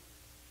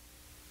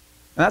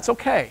 And that's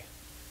okay,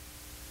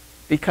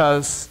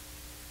 because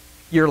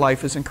your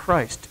life is in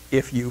Christ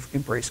if you've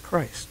embraced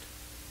Christ.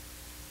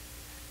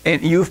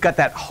 And you've got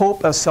that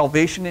hope of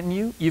salvation in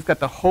you. You've got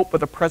the hope of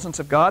the presence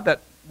of God,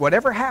 that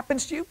whatever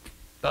happens to you,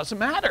 doesn't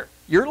matter.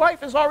 Your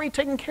life is already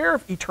taken care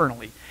of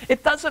eternally.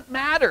 It doesn't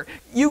matter.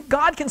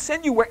 God can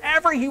send you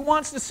wherever he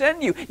wants to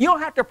send you. You don't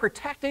have to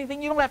protect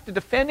anything. You don't have to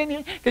defend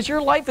anything, because your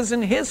life is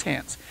in his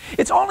hands.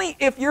 It's only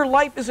if your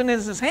life isn't in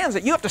his hands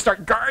that you have to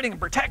start guarding and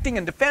protecting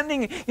and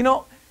defending,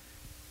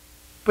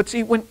 But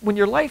see, when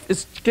your life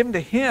is given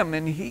to him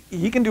and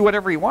he can do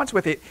whatever he wants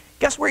with it,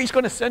 guess where he's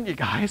going to send you,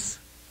 guys?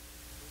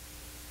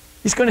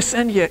 He's going to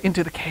send you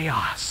into the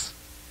chaos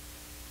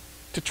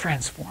to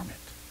transform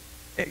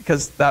it,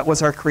 because that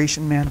was our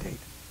creation mandate.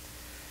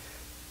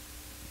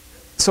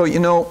 So,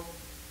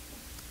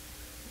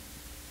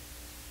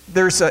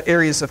 there's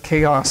areas of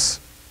chaos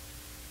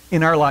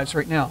in our lives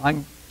right now.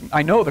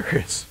 I know there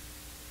is,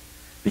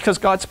 because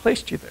God's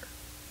placed you there.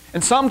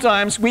 And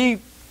sometimes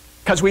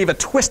because we have a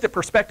twisted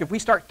perspective, we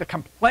start to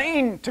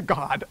complain to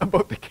God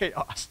about the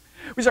chaos.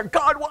 We start,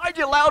 "God, why did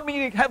you allow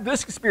me to have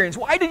this experience?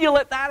 Why did you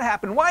let that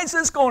happen? Why is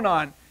this going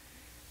on?"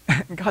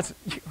 And God says,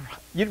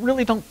 you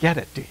really don't get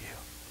it, do you?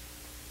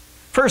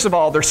 First of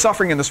all, there's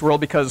suffering in this world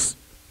because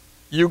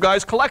you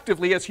guys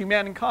collectively, as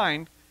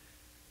humankind,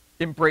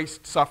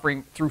 embraced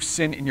suffering through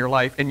sin in your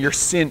life, and your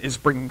sin is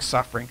bringing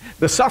suffering.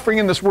 The suffering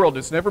in this world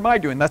is never my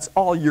doing. That's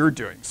all you're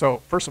doing.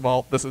 So, first of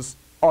all, this is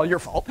all your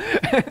fault.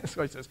 That's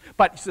what he says.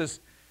 But he says,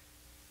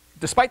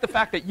 despite the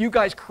fact that you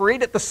guys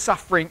created the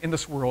suffering in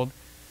this world,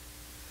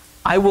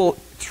 I will,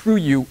 through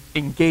you,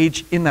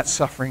 engage in that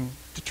suffering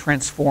to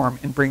transform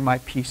and bring my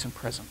peace and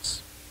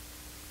presence.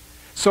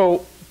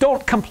 So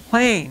don't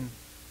complain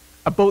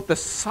about the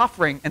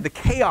suffering and the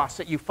chaos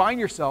that you find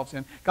yourselves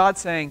in. God's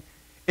saying,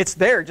 it's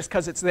there just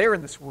because it's there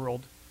in this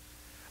world.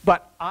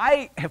 But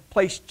I have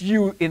placed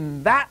you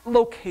in that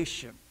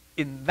location,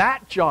 in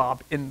that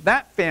job, in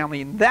that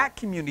family, in that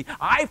community.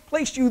 I've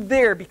placed you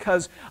there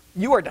because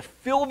you are to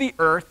fill the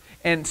earth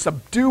and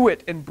subdue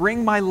it and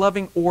bring my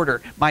loving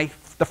order,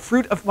 the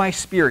fruit of my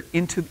Spirit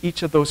into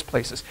each of those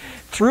places.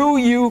 Through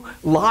you,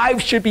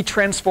 lives should be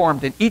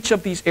transformed in each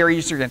of these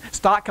areas you're in.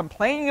 Stop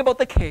complaining about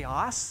the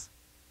chaos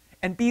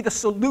and be the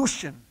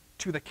solution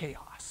to the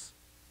chaos.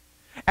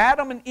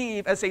 Adam and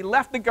Eve, as they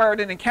left the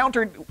garden and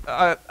encountered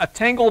a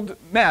tangled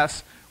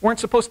mess, weren't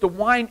supposed to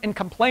whine and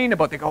complain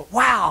about it. They go,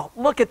 "Wow,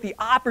 look at the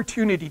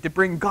opportunity to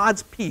bring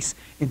God's peace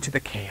into the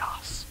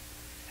chaos."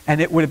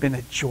 And it would have been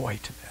a joy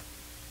to them.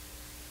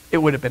 It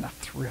would have been a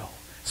thrill,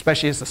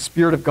 especially as the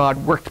Spirit of God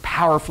worked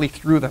powerfully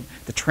through them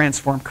to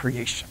transform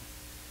creation.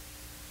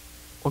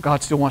 Well,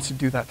 God still wants to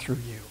do that through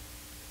you.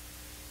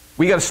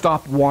 We got to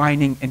stop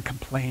whining and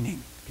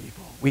complaining,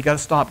 people. We got to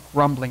stop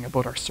grumbling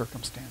about our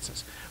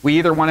circumstances. We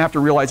either want to have to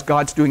realize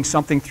God's doing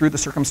something through the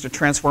circumstance to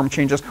transform and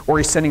change us, or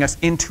he's sending us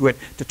into it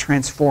to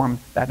transform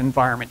that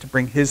environment, to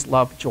bring his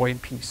love, joy,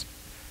 and peace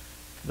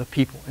to the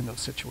people in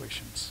those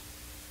situations.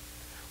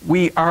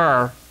 We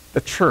are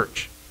the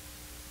church,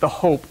 the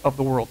hope of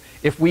the world.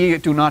 If we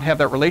do not have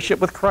that relationship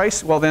with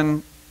Christ, well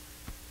then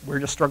we're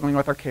just struggling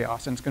with our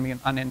chaos, and it's going to be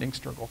an unending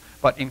struggle.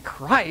 But in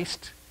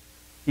Christ,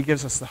 he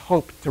gives us the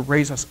hope to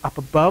raise us up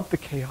above the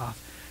chaos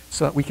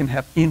so that we can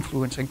have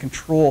influence and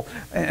control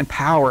and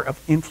power of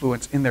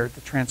influence in there to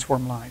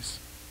transform lives,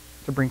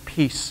 to bring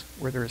peace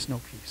where there is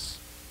no peace,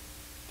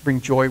 to bring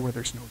joy where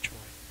there's no joy,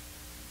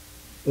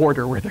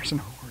 order where there's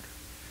no order.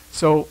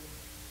 So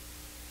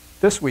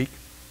this week,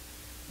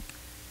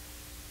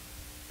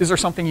 is there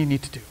something you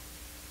need to do?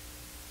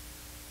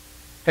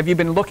 Have you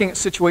been looking at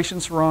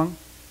situations wrong?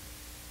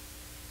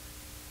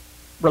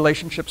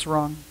 Relationships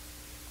wrong?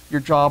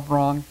 Your job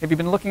wrong? Have you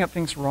been looking at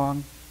things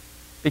wrong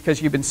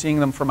because you've been seeing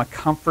them from a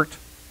comfort,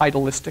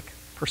 idealistic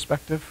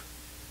perspective?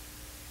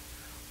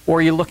 Or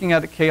are you looking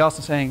at the chaos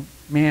and saying,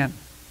 man,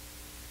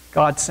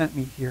 God sent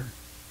me here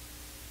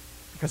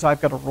because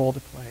I've got a role to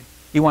play.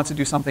 He wants to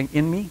do something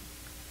in me.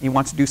 He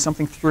wants to do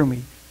something through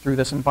me, through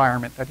this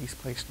environment that he's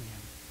placed me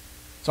in.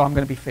 So I'm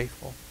going to be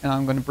faithful, and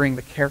I'm going to bring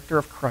the character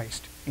of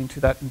Christ into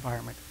that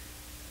environment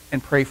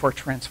and pray for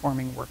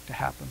transforming work to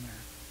happen there.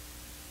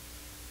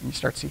 And you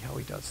start to see how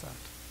he does that.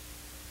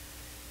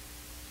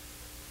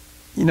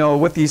 You know,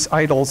 with these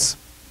idols,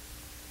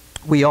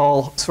 we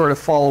all sort of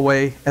fall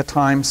away at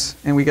times,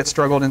 and we get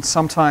struggled, and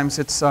sometimes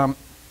it's, how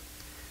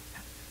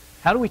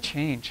do we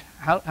change?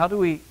 How do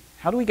we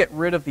get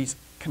rid of these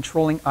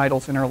controlling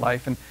idols in our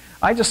life? And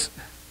I just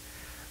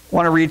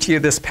want to read to you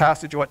this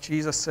passage of what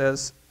Jesus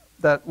says,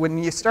 that when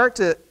you start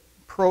to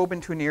probe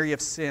into an area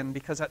of sin,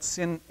 because that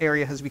sin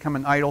area has become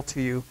an idol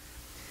to you,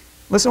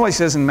 listen to what he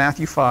says in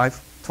Matthew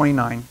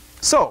 5:29.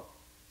 So,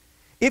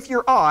 if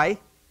your eye,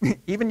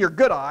 even your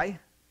good eye,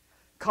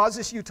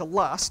 causes you to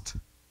lust,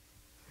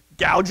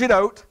 gouge it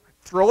out,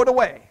 throw it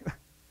away.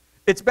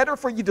 It's better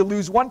for you to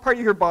lose one part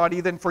of your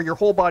body than for your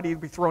whole body to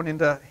be thrown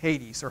into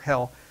Hades or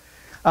hell.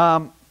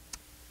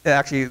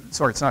 Actually,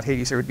 sorry, it's not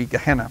Hades, it would be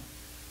Gehenna.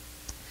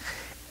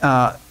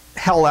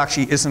 Hell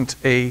actually isn't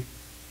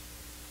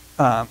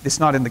it's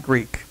not in the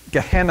Greek.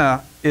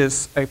 Gehenna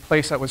is a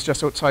place that was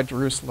just outside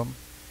Jerusalem.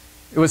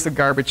 It was the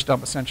garbage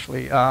dump,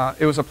 essentially.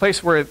 It was a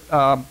place where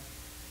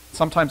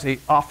sometimes they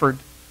offered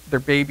their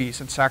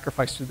babies and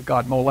sacrificed to the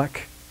god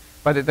Molech,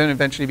 but it then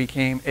eventually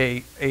became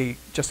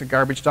just a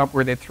garbage dump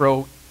where they'd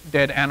throw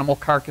dead animal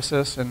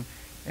carcasses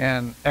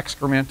and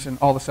excrement and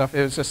all the stuff.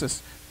 It was just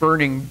this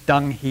burning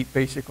dung heap,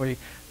 basically,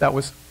 that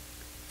was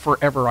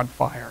forever on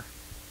fire.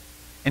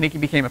 And it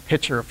became a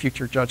picture of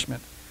future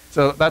judgment.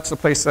 So that's the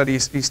place that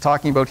he's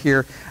talking about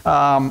here.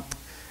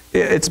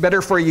 It's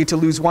better for you to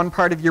lose one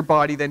part of your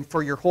body than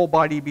for your whole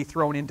body to be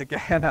thrown into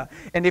Gehenna.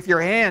 And if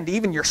your hand,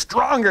 even your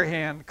stronger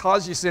hand,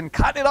 causes you sin,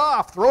 cut it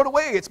off, throw it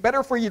away. It's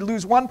better for you to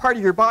lose one part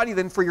of your body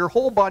than for your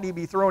whole body to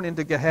be thrown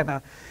into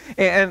Gehenna.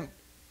 And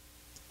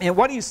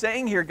what he's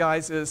saying here,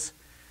 guys, is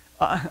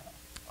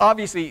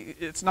obviously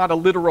it's not a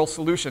literal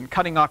solution.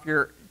 Gouging out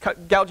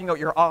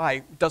your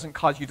eye doesn't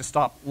cause you to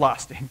stop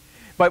lusting.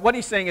 But what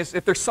he's saying is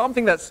if there's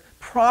something that's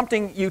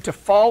prompting you to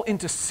fall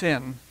into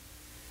sin,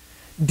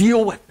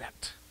 deal with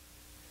it.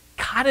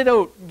 Cut it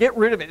out. Get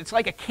rid of it. It's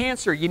like a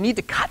cancer. You need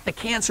to cut the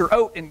cancer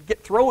out and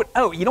throw it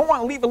out. You don't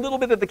want to leave a little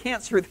bit of the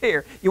cancer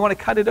there. You want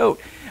to cut it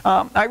out.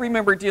 I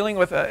remember dealing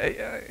with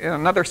in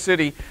another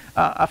city,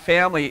 a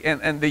family,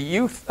 and the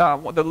youth,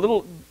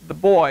 the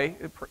boy,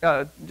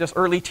 just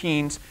early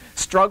teens,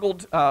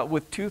 struggled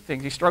with two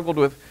things. He struggled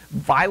with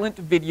violent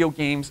video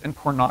games and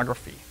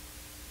pornography.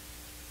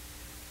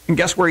 And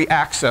guess where he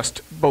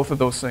accessed both of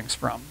those things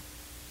from?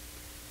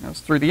 It was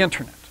through the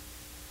internet.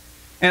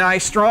 And I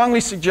strongly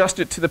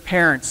suggested to the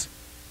parents,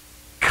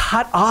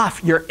 cut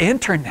off your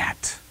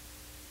internet.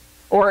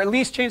 Or at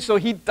least change so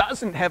he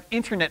doesn't have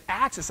internet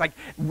access. Like,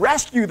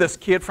 rescue this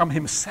kid from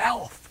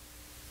himself.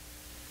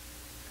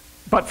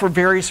 But for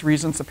various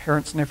reasons, the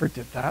parents never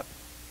did that.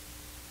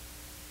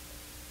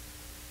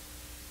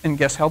 And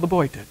guess how the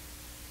boy did?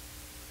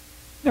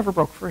 Never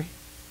broke free.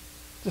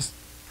 Just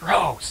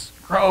grows,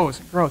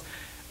 and grows.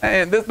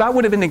 And that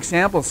would have been an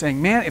example of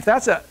saying, man, if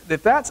that's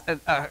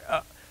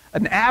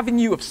an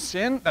avenue of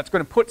sin that's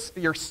going to put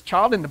your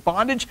child into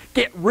bondage,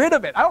 get rid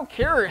of it. I don't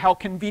care how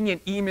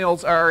convenient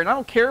emails are, and I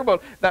don't care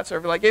about that sort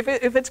of, like, if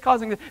it's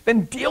causing,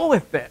 then deal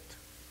with it.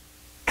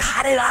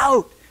 Cut it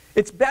out.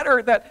 It's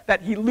better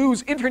that he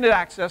lose internet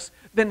access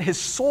than his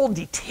soul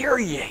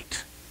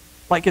deteriorate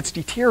like it's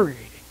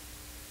deteriorating.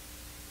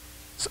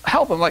 So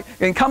help him,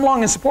 and come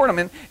along and support him.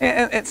 And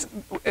it's,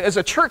 as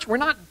a church, we're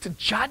not to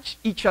judge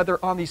each other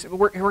on these.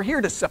 We're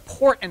here to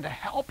support and to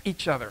help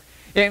each other.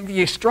 And if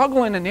you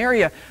struggle in an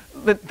area,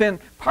 then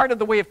part of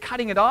the way of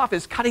cutting it off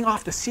is cutting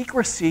off the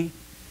secrecy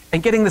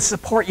and getting the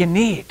support you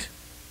need.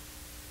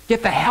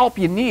 Get the help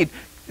you need.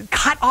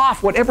 Cut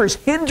off whatever is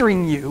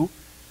hindering you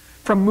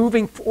from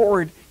moving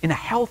forward in a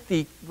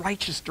healthy,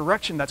 righteous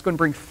direction that's going to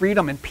bring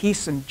freedom and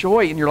peace and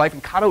joy in your life,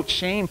 and cut out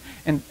shame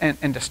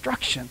and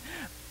destruction.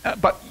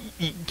 But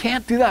you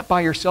can't do that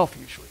by yourself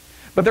usually.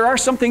 But there are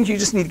some things you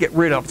just need to get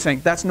rid of,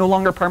 saying that's no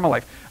longer part of my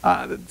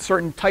life.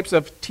 Certain types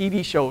of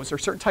TV shows, or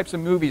certain types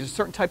of movies, or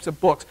certain types of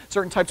books,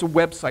 certain types of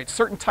websites,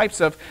 certain types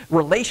of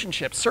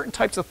relationships, certain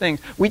types of things.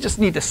 We just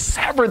need to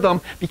sever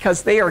them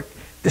because they are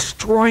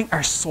destroying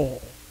our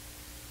soul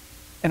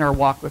and our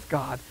walk with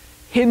God,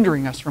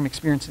 hindering us from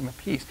experiencing the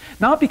peace.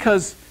 Not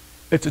because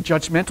it's a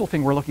judgmental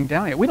thing we're looking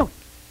down at. We don't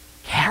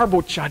care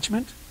about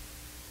judgment.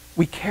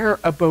 We care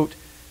about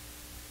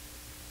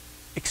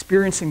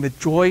experiencing the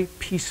joy,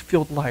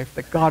 peace-filled life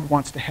that God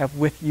wants to have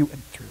with you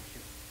and through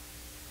you.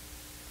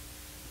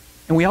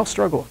 And we all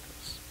struggle with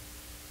this.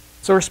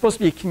 So we're supposed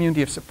to be a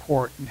community of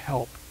support and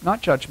help,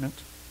 not judgment.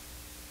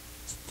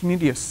 It's a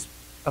community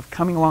of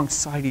coming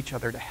alongside each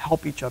other to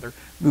help each other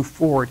move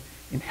forward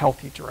in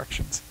healthy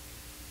directions.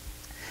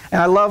 And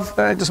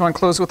I just want to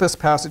close with this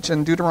passage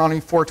in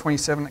Deuteronomy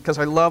 4:27, because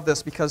I love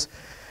this, because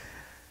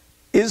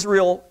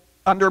Israel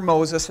under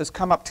Moses has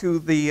come up to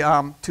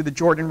the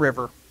Jordan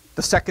River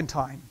the second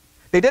time.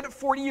 They did it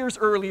 40 years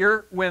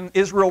earlier when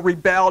Israel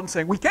rebelled and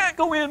saying, we can't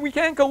go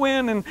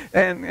in,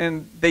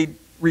 and they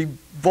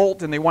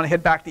revolt and they want to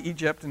head back to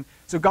Egypt. And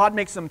so God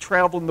makes them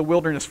travel in the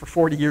wilderness for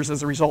 40 years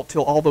as a result,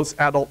 till all those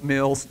adult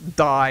males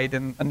died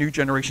and a new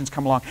generation's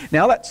come along.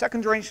 Now that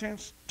second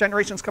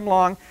generation's come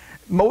along,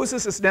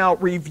 Moses is now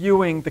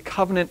reviewing the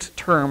covenant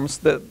terms,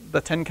 the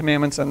Ten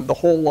Commandments and the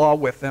whole law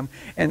with them,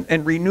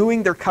 and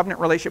renewing their covenant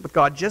relationship with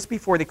God just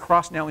before they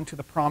cross now into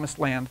the promised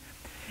land.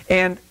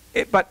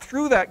 But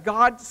through that,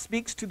 God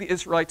speaks to the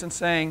Israelites and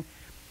saying,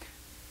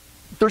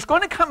 there's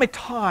going to come a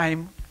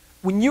time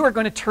when you are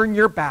going to turn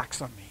your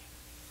backs on me.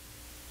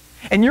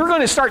 And you're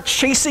going to start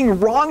chasing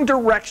wrong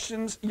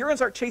directions. You're going to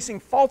start chasing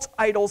false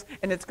idols,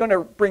 and it's going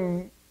to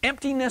bring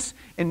emptiness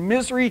and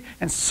misery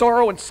and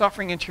sorrow and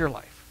suffering into your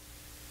life.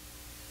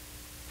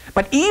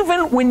 But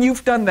even when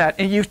you've done that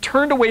and you've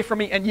turned away from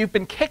me and you've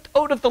been kicked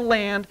out of the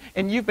land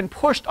and you've been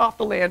pushed off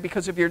the land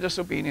because of your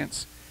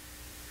disobedience,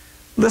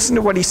 listen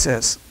to what he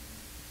says.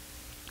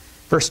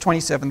 Verse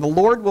 27, the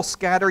Lord will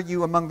scatter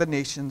you among the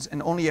nations,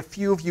 and only a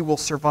few of you will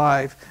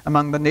survive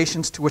among the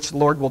nations to which the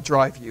Lord will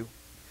drive you.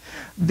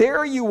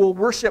 There you will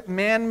worship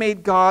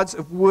man-made gods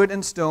of wood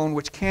and stone,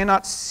 which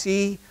cannot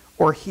see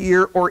or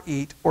hear or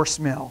eat or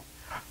smell.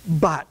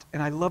 But,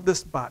 and I love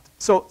this but.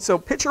 So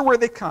picture where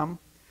they come.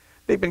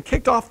 They've been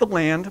kicked off the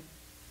land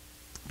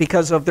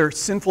because of their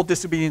sinful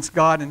disobedience to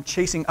God and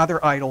chasing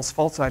other idols,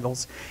 false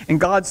idols. And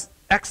God's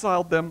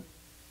exiled them,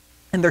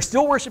 and they're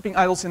still worshiping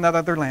idols in that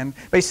other land.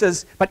 But he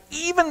says, but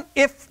even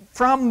if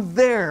from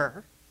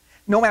there,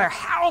 no matter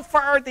how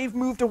far they've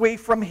moved away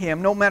from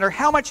him, no matter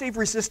how much they've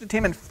resisted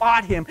him and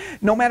fought him,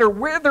 no matter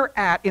where they're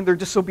at in their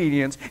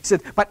disobedience, he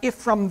said, but if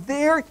from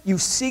there you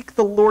seek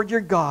the Lord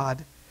your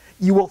God,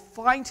 you will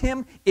find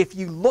him if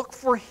you look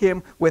for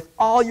him with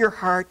all your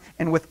heart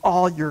and with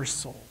all your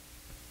soul.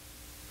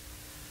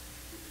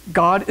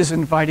 God is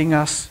inviting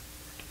us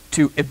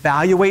to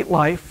evaluate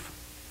life,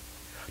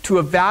 to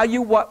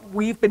evaluate what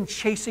we've been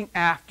chasing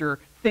after,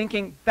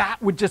 thinking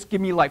that would just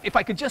give me life. If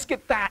I could just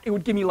get that, it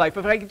would give me life.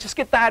 If I could just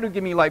get that, it would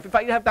give me life. If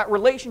I could have that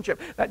relationship,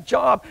 that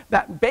job,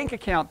 that bank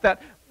account,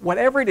 that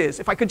whatever it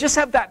is, if I could just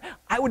have that,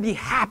 I would be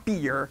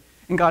happier.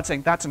 And God's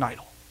saying, that's an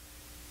idol.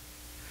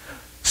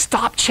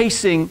 Stop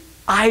chasing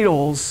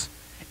idols.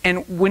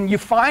 And when you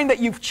find that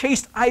you've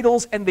chased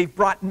idols and they've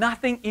brought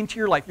nothing into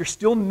your life, you're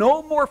still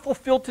no more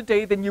fulfilled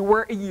today than you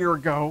were a year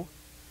ago,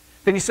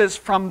 then he says,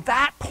 from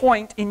that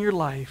point in your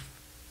life,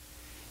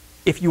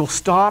 if you will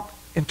stop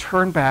and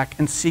turn back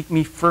and seek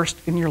me first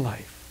in your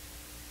life,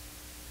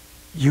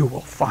 you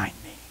will find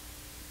me.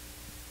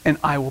 And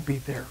I will be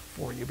there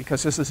for you,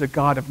 because this is a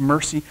God of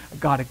mercy, a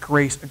God of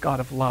grace, a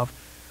God of love,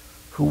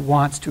 who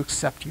wants to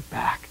accept you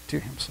back to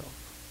himself.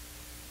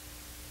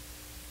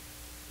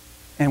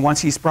 And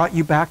once he's brought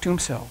you back to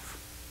himself,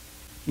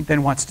 he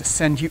then wants to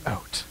send you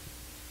out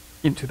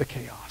into the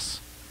chaos.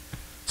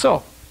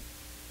 So,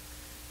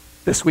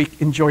 this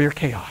week, enjoy your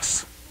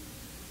chaos.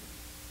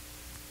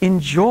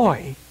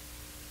 Enjoy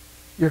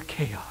your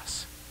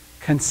chaos.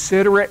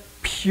 Consider it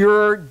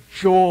pure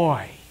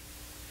joy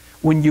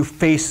when you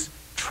face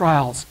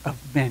trials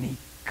of many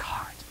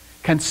kinds.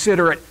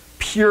 Consider it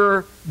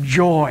pure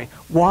joy.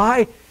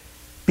 Why?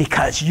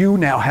 Because you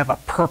now have a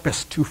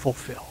purpose to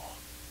fulfill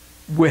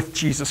with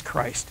Jesus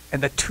Christ.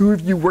 And the two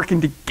of you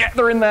working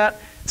together in that,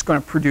 it's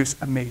going to produce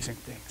amazing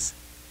things.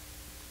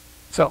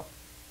 So,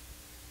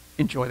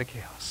 enjoy the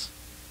chaos.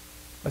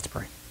 Let's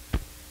pray.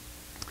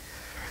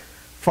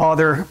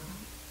 Father,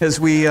 as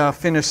we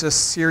finish this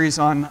series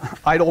on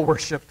idol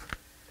worship,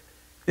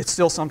 it's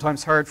still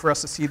sometimes hard for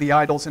us to see the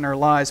idols in our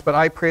lives, but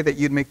I pray that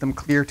you'd make them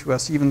clear to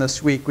us even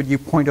this week. Would you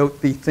point out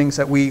the things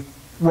that we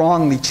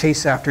wrongly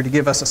chase after to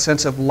give us a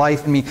sense of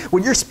life in me?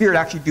 Would your Spirit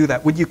actually do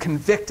that? Would you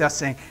convict us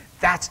saying,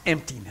 that's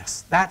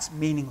emptiness, that's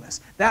meaningless,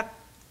 that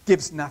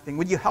gives nothing?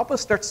 Would you help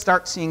us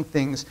start seeing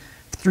things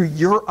through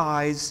your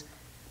eyes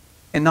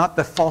and not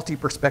the faulty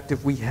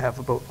perspective we have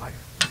about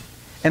life?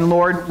 And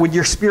Lord, would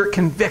your Spirit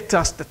convict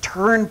us to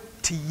turn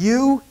to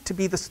you to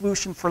be the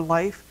solution for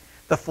life,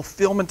 the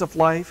fulfillment of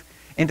life,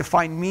 and to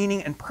find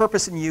meaning and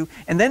purpose in you.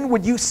 And then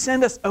would you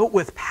send us out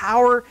with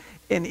power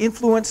and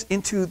influence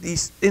into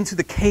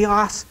the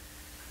chaos,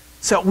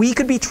 so that we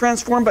could be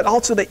transformed, but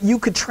also that you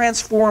could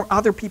transform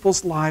other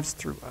people's lives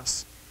through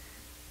us.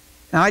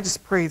 And I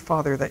just pray,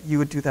 Father, that you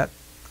would do that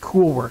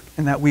cool work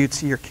and that we would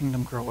see your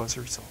kingdom grow as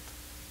a result.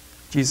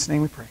 In Jesus'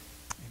 name we pray.